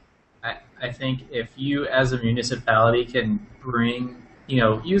I think if you as a municipality can bring,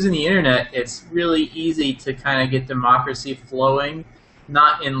 using the internet, it's really easy to kind of get democracy flowing,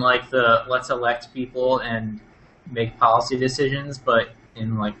 not in the let's elect people and make policy decisions, but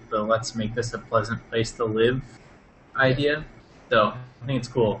in the let's make this a pleasant place to live idea. So I think it's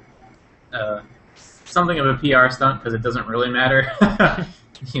cool. Something of a PR stunt because it doesn't really matter.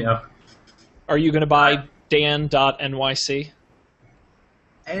 Are you going to buy dan.nyc?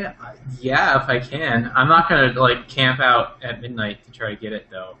 Yeah, if I can. I'm not going to camp out at midnight to try to get it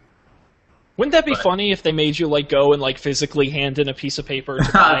though. Wouldn't that be funny if they made you go and physically hand in a piece of paper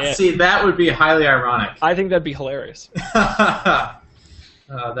to buy it? See, that would be highly ironic. I think that'd be hilarious. That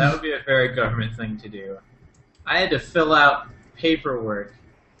would be a very government thing to do. I had to fill out paperwork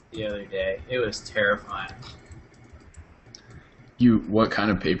the other day. It was terrifying. What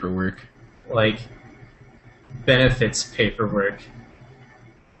kind of paperwork? Benefits paperwork.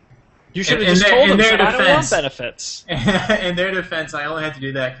 You should have just told them, I don't want benefits. In their defense, I only had to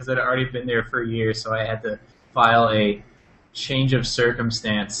do that because I'd already been there for a year, so I had to file a change of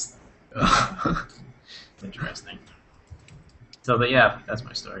circumstance. Interesting. So, but yeah, that's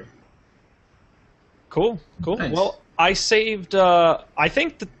my story. Cool. Nice. Well, I saved, I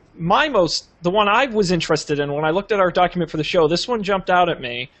think the one I was interested in when I looked at our document for the show, this one jumped out at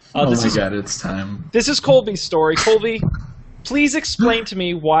me. God, it's time. This is Colby's story. Colby, please explain to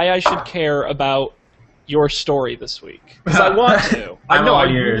me why I should care about your story this week because I want to. I know I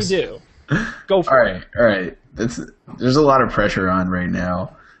really do. Go for it. All right. There's a lot of pressure on right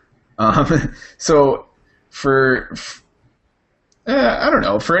now. So I don't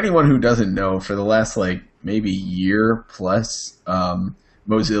know, for anyone who doesn't know, for the last maybe year plus,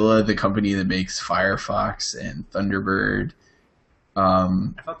 Mozilla, the company that makes Firefox and Thunderbird. I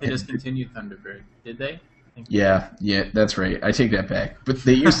thought they discontinued Thunderbird. Did they? Yeah, that's right. I take that back. But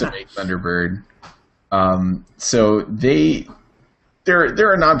they used to make Thunderbird. So they're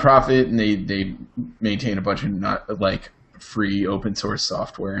a nonprofit, and they maintain a bunch of free open source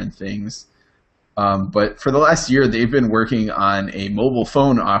software and things. But for the last year, they've been working on a mobile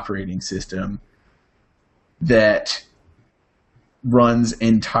phone operating system that runs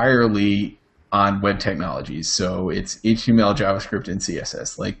entirely on web technologies. So it's HTML, JavaScript, and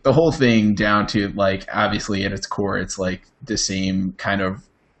CSS. The whole thing down to obviously at its core, it's the same kind of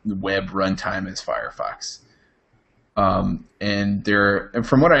web runtime as Firefox. And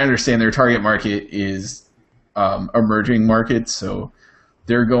from what I understand, their target market is emerging markets. So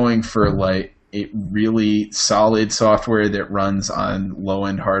they're going for a really solid software that runs on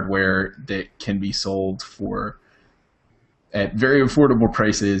low-end hardware that can be sold at very affordable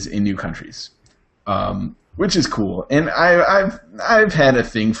prices in new countries, which is cool. And I've had a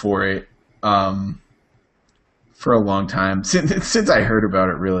thing for it for a long time since I heard about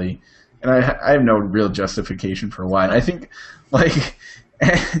it, really. And I have no real justification for why. I think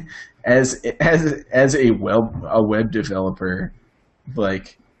as a web developer,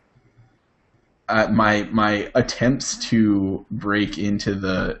 my attempts to break into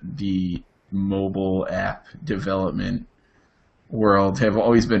the mobile app development world have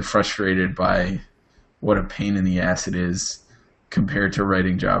always been frustrated by what a pain in the ass it is compared to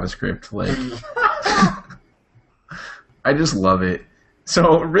writing JavaScript. I just love it.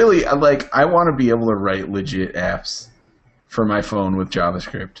 So really, I want to be able to write legit apps for my phone with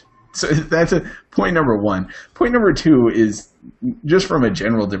JavaScript. So that's point number one. Point number two is just from a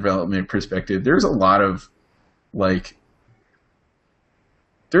general development perspective, there's a lot of ways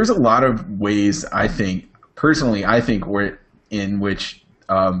I think in which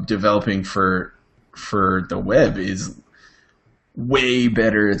developing for the web is way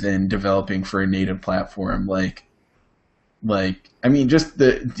better than developing for a native platform. Just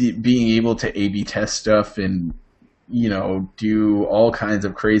the being able to A/B test stuff and do all kinds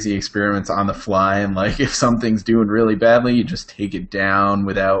of crazy experiments on the fly, and if something's doing really badly, you just take it down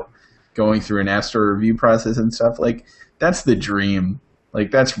without going through an App Store review process and stuff. That's the dream.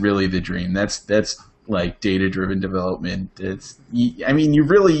 That's really the dream. That's data-driven development.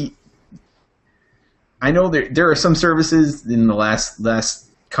 I know there are some services in the last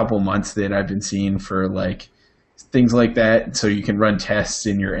couple months that I've been seeing for things like that, so you can run tests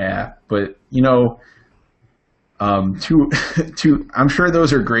in your app. But I'm sure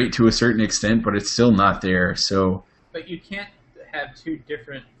those are great to a certain extent, but it's still not there. So, but you can't have two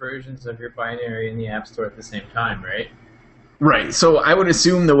different versions of your binary in the App Store at the same time, right? Right. So I would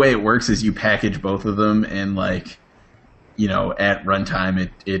assume the way it works is you package both of them, and at runtime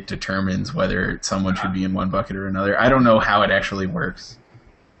it determines whether someone should be in one bucket or another. I don't know how it actually works.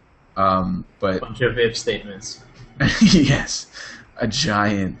 But a bunch of if statements. Yes, a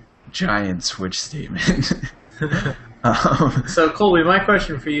giant switch statement. So Colby, my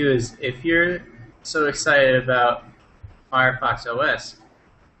question for you is: if you're so excited about Firefox OS,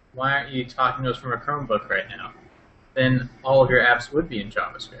 why aren't you talking to us from a Chromebook right now? Then all of your apps would be in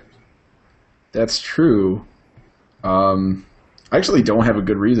JavaScript. That's true. I actually don't have a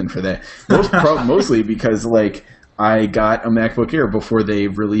good reason for that. Mostly because I got a MacBook Air before they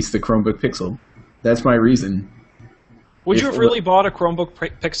released the Chromebook Pixel. That's my reason. Would you have really bought a Chromebook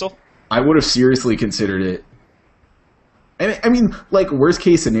Pixel? I would have seriously considered it. Worst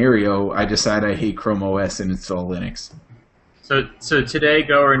case scenario, I decide I hate Chrome OS and install Linux. So today,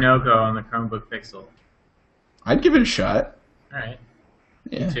 go or no go on the Chromebook Pixel? I'd give it a shot. All right.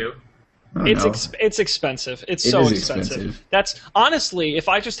 Yeah. Me too. It's expensive. It's so expensive. That's honestly, if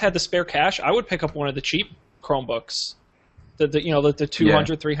I just had the spare cash, I would pick up one of the cheap Chromebooks, the $200,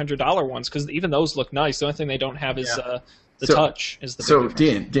 $300 ones, because even those look nice. The only thing they don't have is the touch. Is the so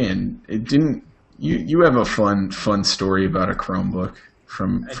Dan, you have a fun story about a Chromebook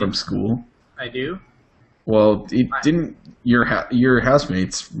from school? I do. Well, didn't your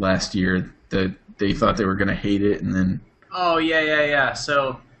housemates last year that they thought they were going to hate it, and then? Oh yeah.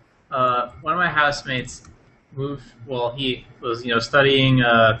 So one of my housemates moved. Well, he was studying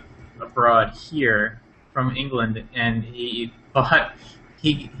abroad here from England, and he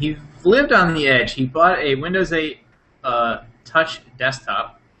lived on the edge. He bought a Windows 8 touch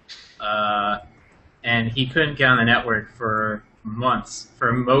desktop, and he couldn't get on the network for months,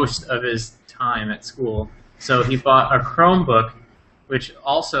 for most of his time at school. So he bought a Chromebook, which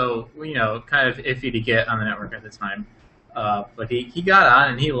also, kind of iffy to get on the network at the time. But he got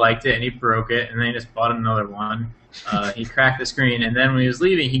on, and he liked it, and he broke it, and then he just bought another one. He cracked the screen, and then when he was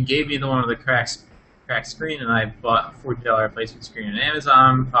leaving, he gave me the one with the cracked screen, and I bought a $40 replacement screen on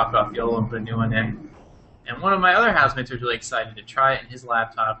Amazon, popped off the old one, put a new one in. And one of my other housemates was really excited to try it, and his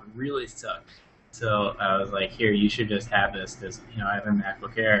laptop really sucked. So I was like, here, you should just have this, because I have a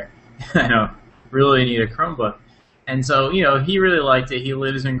MacBook Air. I don't really need a Chromebook. And so, he really liked it. He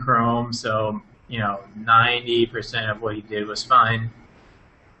lives in Chrome, so 90% of what he did was fine.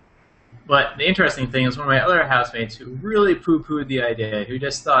 But the interesting thing is one of my other housemates who really poo-pooed the idea, who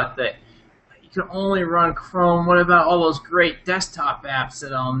just thought that you can only run Chrome. What about all those great desktop apps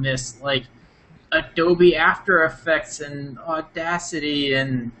that I'll miss, like Adobe After Effects and Audacity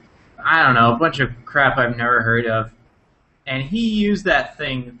and, I don't know, a bunch of crap I've never heard of. And he used that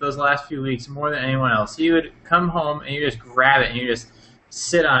thing those last few weeks more than anyone else. He would come home and you just grab it and you just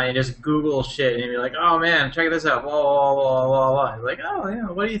sit on it and just Google shit and he'd be like, oh man, check this out, blah, blah, blah, blah, blah. He's like, oh yeah,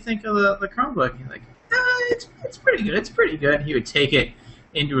 what do you think of the Chromebook? He's like, it's pretty good, it's pretty good. He would take it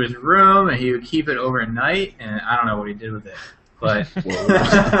into his room and he would keep it overnight, and I don't know what he did with it. But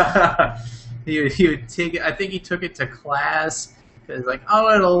he would take it, I think he took it to class. It's like,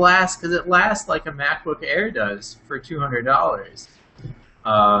 oh, it'll last, because it lasts like a MacBook Air does for $200.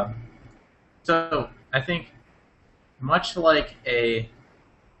 So I think much like an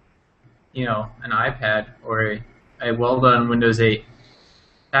iPad or a well-done Windows 8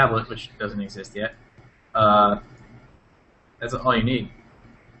 tablet, which doesn't exist yet, that's all you need.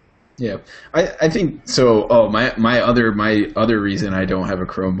 Yeah, I think so. Oh, my other reason I don't have a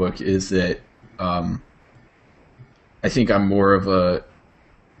Chromebook is that I think I'm more of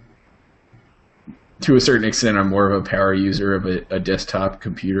to a certain extent, I'm more of a power user of a desktop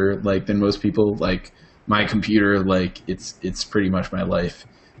computer, than most people. Like, my computer, it's pretty much my life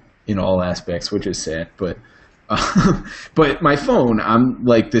in all aspects, which is sad. But but my phone, I'm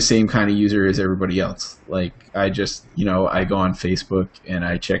the same kind of user as everybody else. I just, I go on Facebook and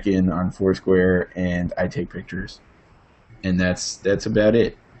I check in on Foursquare and I take pictures, and that's about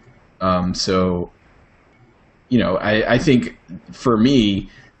it. So, I think for me,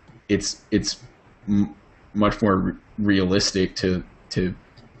 it's much more realistic to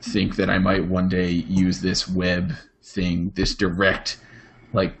think that I might one day use this web thing, this direct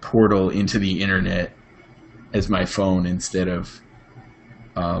portal into the internet, as my phone instead of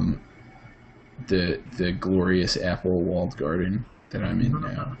the glorious Apple walled garden that I'm in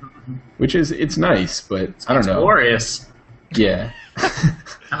now, which it's nice, but I don't know. Glorious. Yeah.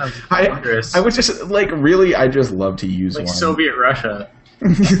 Kind of wondrous. I would just really, I just love to use one. Soviet Russia.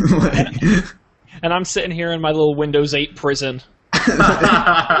 And I'm sitting here in my little Windows 8 prison. Let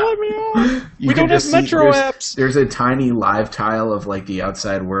me out. We don't have Metro apps. There's a tiny live tile of the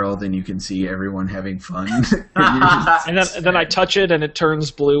outside world, and you can see everyone having fun. And then I touch it, and it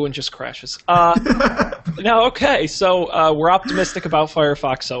turns blue and just crashes. Now, okay, so we're optimistic about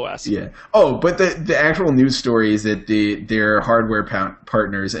Firefox OS. Yeah. Oh, but the actual news story is that their hardware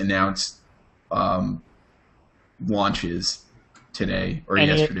partners announced launches today or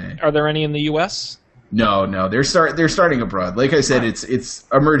yesterday. Are there any in the U.S.? No, they're starting abroad. Like I said, it's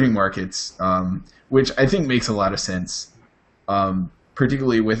emerging markets, which I think makes a lot of sense.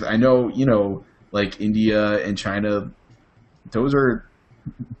 Particularly with, I know, India and China, those are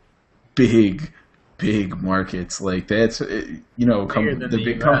big markets. That's the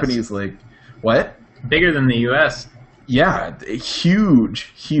big US. Companies what? Bigger than the U.S. Yeah,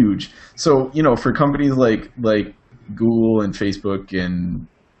 huge. So for companies like Google and Facebook and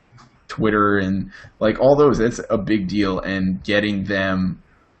Twitter and all those, that's a big deal, and getting them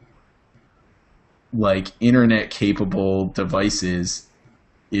internet capable devices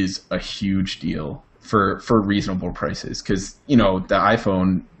is a huge deal for reasonable prices, because the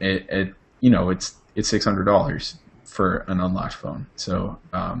iPhone it's $600 for an unlocked phone. So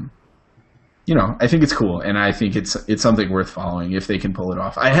I think it's cool, and I think it's something worth following if they can pull it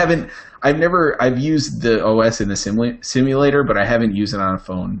off. I've used the OS in the simulator, but I haven't used it on a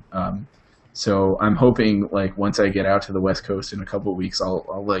phone. So I'm hoping once I get out to the West Coast in a couple of weeks,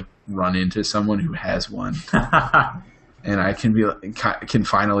 I'll run into someone who has one, and I can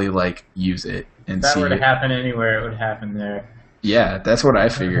finally use it and if that see. Were to happen anywhere, it would happen there. Yeah, that's what I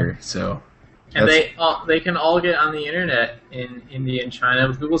figure. So. And they can all get on the internet in India and China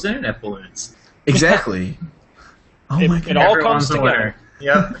with Google's internet balloons. Exactly. Oh my God! It all comes together.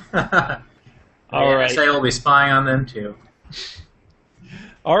 Yep. All right. NSA will be spying on them too.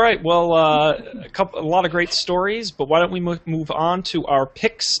 All right. Well, a lot of great stories, but why don't we move on to our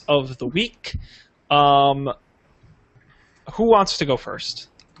picks of the week? Who wants to go first?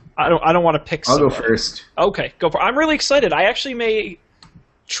 I don't want to pick. I'll somebody. go first. Okay, go for. I'm really excited. I actually may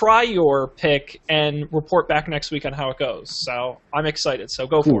try your pick and report back next week on how it goes. So I'm excited. So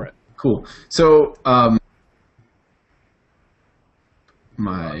go for it. Cool. So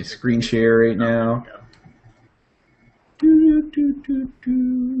my screen share right now.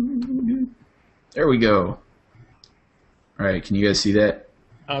 There we go. All right, can you guys see that?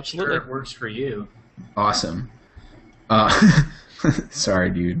 Absolutely. Sure, it works for you. Awesome.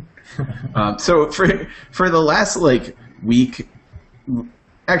 Sorry, dude. So for the last week,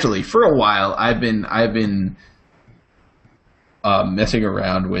 actually for a while, I've been messing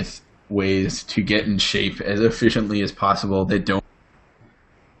around with ways to get in shape as efficiently as possible that don't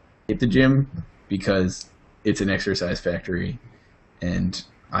hit the gym, because it's an exercise factory, and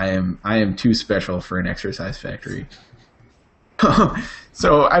I am too special for an exercise factory.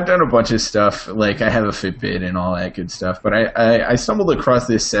 So I've done a bunch of stuff, like I have a Fitbit and all that good stuff, but I stumbled across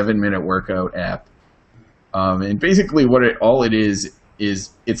this 7-minute workout app, and basically all it is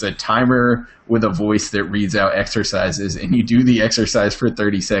it's a timer with a voice that reads out exercises, and you do the exercise for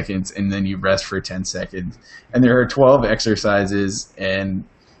 30 seconds and then you rest for 10 seconds, and there are 12 exercises, and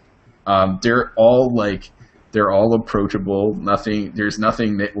they're all approachable. There's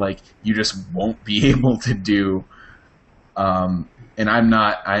nothing that you just won't be able to do. And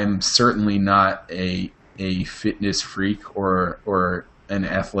I'm certainly not a fitness freak or an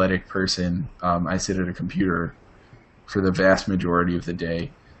athletic person. I sit at a computer for the vast majority of the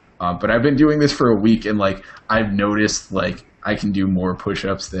day. But I've been doing this for a week, and I've noticed I can do more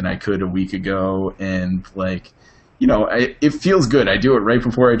push-ups than I could a week ago, and it feels good. I do it right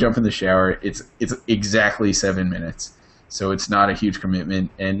before I jump in the shower. It's exactly 7 minutes. So it's not a huge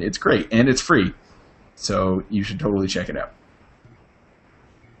commitment, and it's great, and it's free. So you should totally check it out.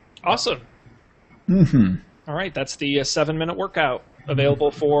 Awesome. Mm-hmm. All right, that's the 7-minute workout, available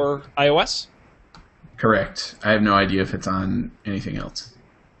for iOS? Correct. I have no idea if it's on anything else.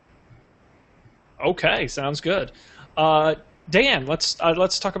 Okay, sounds good. Dan, let's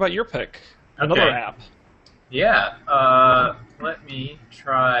talk about your pick. Another app. Yeah, let me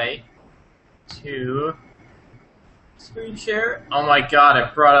try to screen share. Oh my god,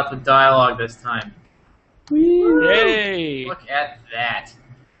 I brought up the dialogue this time. Yay! Look at that.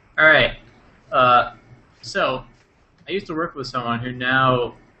 Alright, so I used to work with someone who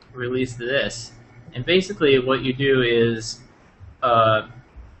now released this, and basically what you do is,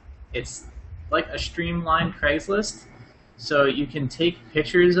 it's like a streamlined Craigslist, so you can take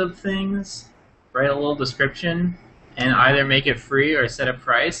pictures of things, write a little description, and either make it free or set a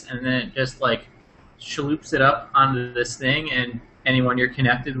price, and then it just shaloops it up onto this thing, and anyone you're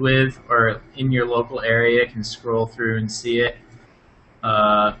connected with or in your local area can scroll through and see it.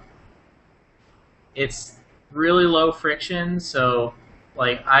 It's really low friction, so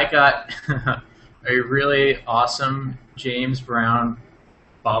I got a really awesome James Brown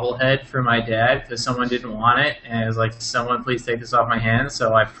bobblehead for my dad because someone didn't want it, and it was like, someone please take this off my hands.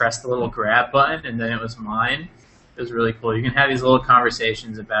 So I pressed the little grab button, and then it was mine. It was really cool. You can have these little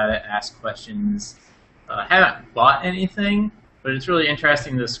conversations about it, ask questions. I haven't bought anything, but it's really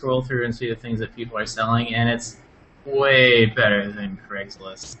interesting to scroll through and see the things that people are selling, and it's way better than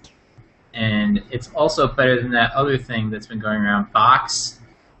Craigslist. And it's also better than that other thing that's been going around, Box,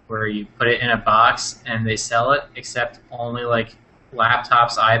 where you put it in a box and they sell it, except only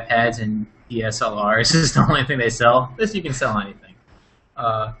laptops, iPads, and DSLRs is the only thing they sell. This you can sell anything.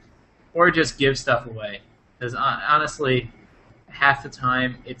 Or just give stuff away. Because honestly, half the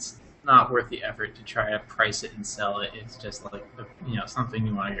time it's not worth the effort to try to price it and sell it. It's just something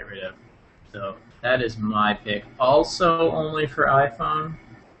you want to get rid of. So that is my pick. Also only for iPhone.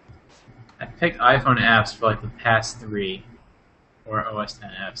 I picked iPhone apps for the past 3, or OS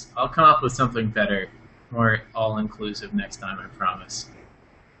X apps. I'll come up with something better, more all-inclusive next time, I promise.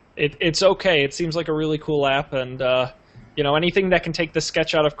 It's okay. It seems like a really cool app, and anything that can take the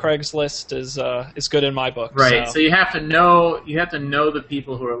sketch out of Craigslist is good in my book. Right. So you have to know the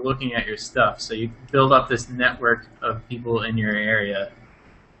people who are looking at your stuff. So you build up this network of people in your area.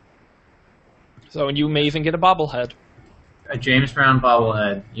 So, and you may even get a bobblehead. A James Brown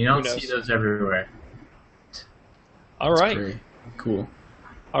bobblehead. You don't see those everywhere. All right. That's very cool.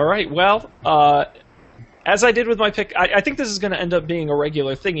 All right. Well, as I did with my pick, I think this is going to end up being a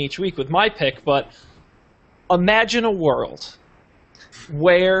regular thing each week with my pick, but imagine a world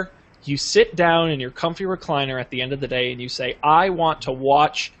where you sit down in your comfy recliner at the end of the day and you say, I want to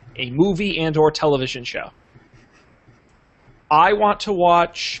watch a movie and or television show. I want to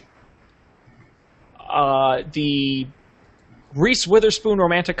watch the Reese Witherspoon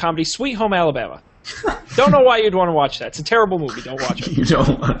romantic comedy Sweet Home Alabama. Don't know why you'd want to watch that. It's a terrible movie. Don't watch it. You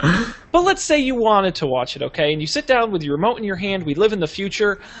don't want to. But let's say you wanted to watch it, okay? And you sit down with your remote in your hand. We live in the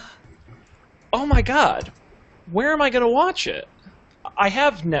future. Oh, my God. Where am I going to watch it? I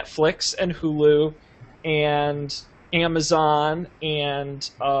have Netflix and Hulu and Amazon and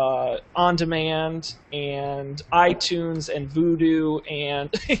On Demand and iTunes and Vudu and,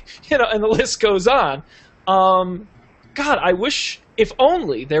 and the list goes on. God, I wish, if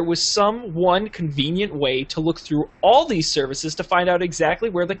only there was some one convenient way to look through all these services to find out exactly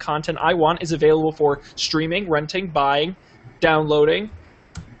where the content I want is available for streaming, renting, buying, downloading,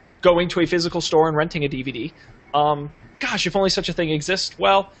 going to a physical store and renting a DVD. Gosh, if only such a thing exists.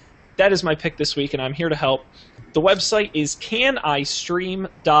 Well, that is my pick this week, and I'm here to help. The website is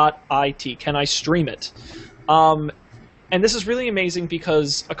canistream.it. Can I stream it? And this is really amazing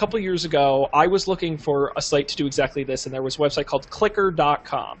because a couple years ago, I was looking for a site to do exactly this, and there was a website called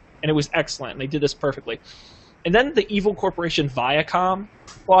Clicker.com, and it was excellent, and they did this perfectly. And then the evil corporation Viacom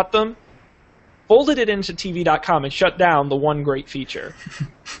bought them, folded it into TV.com, and shut down the one great feature,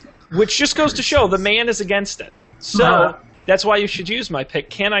 which just goes to show the man is against it. So that's why you should use my pick,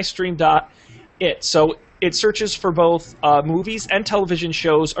 canistream.it. So it searches for both movies and television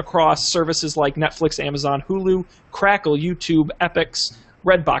shows across services like Netflix, Amazon, Hulu, Crackle, YouTube, Epix,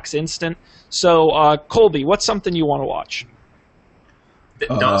 Redbox Instant. So, Colby, what's something you want to watch?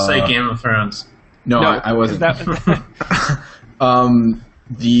 Don't say Game of Thrones. No, I wasn't.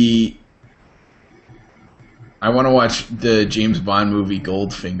 I want to watch the James Bond movie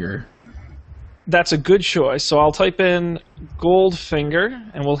Goldfinger. That's a good choice. So I'll type in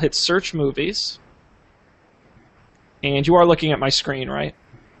Goldfinger, and we'll hit Search Movies. And you are looking at my screen, right?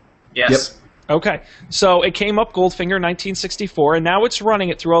 Yes. Yep. Okay. So it came up Goldfinger 1964, and now it's running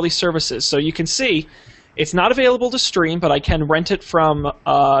it through all these services. So you can see it's not available to stream, but I can rent it from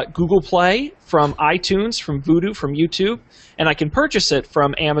Google Play, from iTunes, from Vudu, from YouTube, and I can purchase it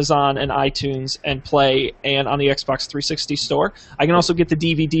from Amazon and iTunes and Play and on the Xbox 360 store. I can also get the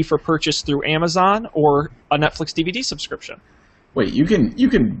DVD for purchase through Amazon or a Netflix DVD subscription. Wait, you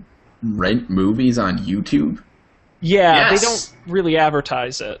can rent movies on YouTube? Yeah, Yes. They don't really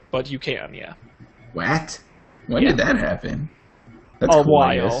advertise it, but you can, yeah. What? When Yeah. did that happen? That's A cool,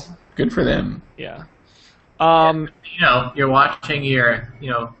 I while. guess. Good for them. Yeah. You're watching your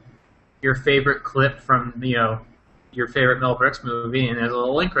favorite clip from, your favorite Mel Brooks movie, and there's a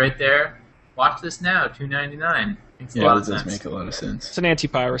little link right there. Watch this now, $2.99. Makes a Yeah, lot that of does sense. make a lot of sense. It's an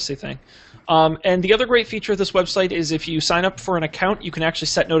anti-piracy thing. And the other great feature of this website is if you sign up for an account, you can actually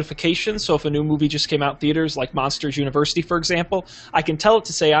set notifications. So if a new movie just came out in theaters, like Monsters University, for example, I can tell it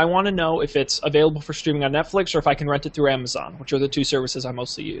to say, I want to know if it's available for streaming on Netflix or if I can rent it through Amazon, which are the two services I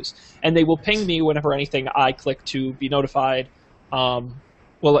mostly use. And they will ping me whenever anything I click to be notified will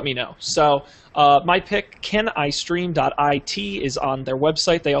let me know. So my pick, canistream.it, is on their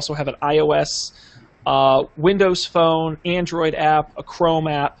website. They also have an iOS, Windows Phone, Android app, a Chrome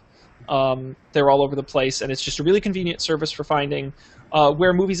app. They're all over the place, and it's just a really convenient service for finding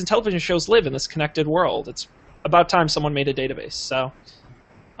where movies and television shows live in this connected world. It's about time someone made a database. So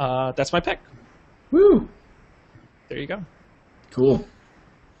that's my pick. Woo! There you go. Cool.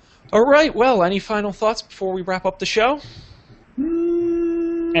 All right. Well, any final thoughts before we wrap up the show?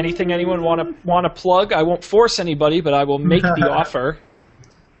 Anything anyone want to plug? I won't force anybody, but I will make the offer.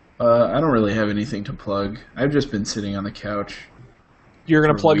 I don't really have anything to plug. I've just been sitting on the couch. You're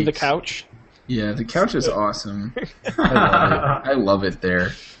going to For plug the weeks. couch? Yeah, the couch is awesome. I love it. I love it there.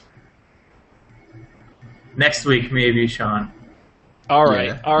 Next week, maybe, Sean. All right.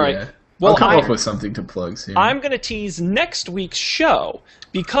 Yeah, All right. yeah. Well, I'll come up with something to plug soon. I'm going to tease next week's show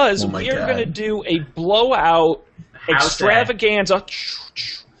because Oh my we are God. going to do a blowout How's extravaganza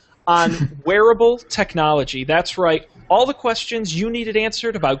on wearable technology. That's right. All the questions you needed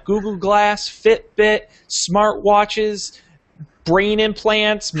answered about Google Glass, Fitbit, smartwatches, brain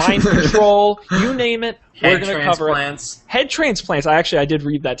implants, mind control, you name it, we're Head going to cover it. transplants. Head transplants. I did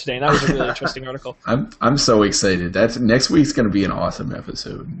read that today, and that was a really interesting article. I'm so excited. That's next week's going to be an awesome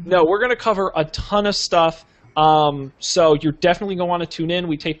episode. No, we're going to cover a ton of stuff. So you're definitely going to want to tune in.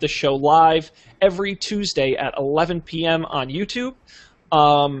 We tape the show live every Tuesday at 11 p.m. on YouTube.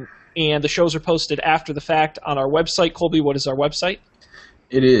 And the shows are posted after the fact on our website. Colby, what is our website?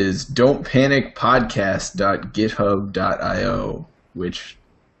 It is don'tpanicpodcast.github.io, which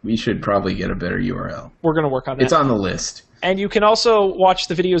we should probably get a better URL. We're going to work on that. It's on the list. And you can also watch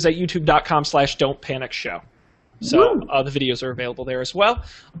the videos at youtube.com/don'tpanicshow. So the videos are available there as well.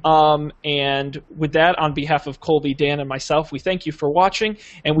 And with that, on behalf of Colby, Dan, and myself, we thank you for watching,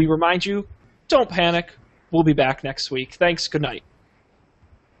 and we remind you, don't panic. We'll be back next week. Thanks. Good night.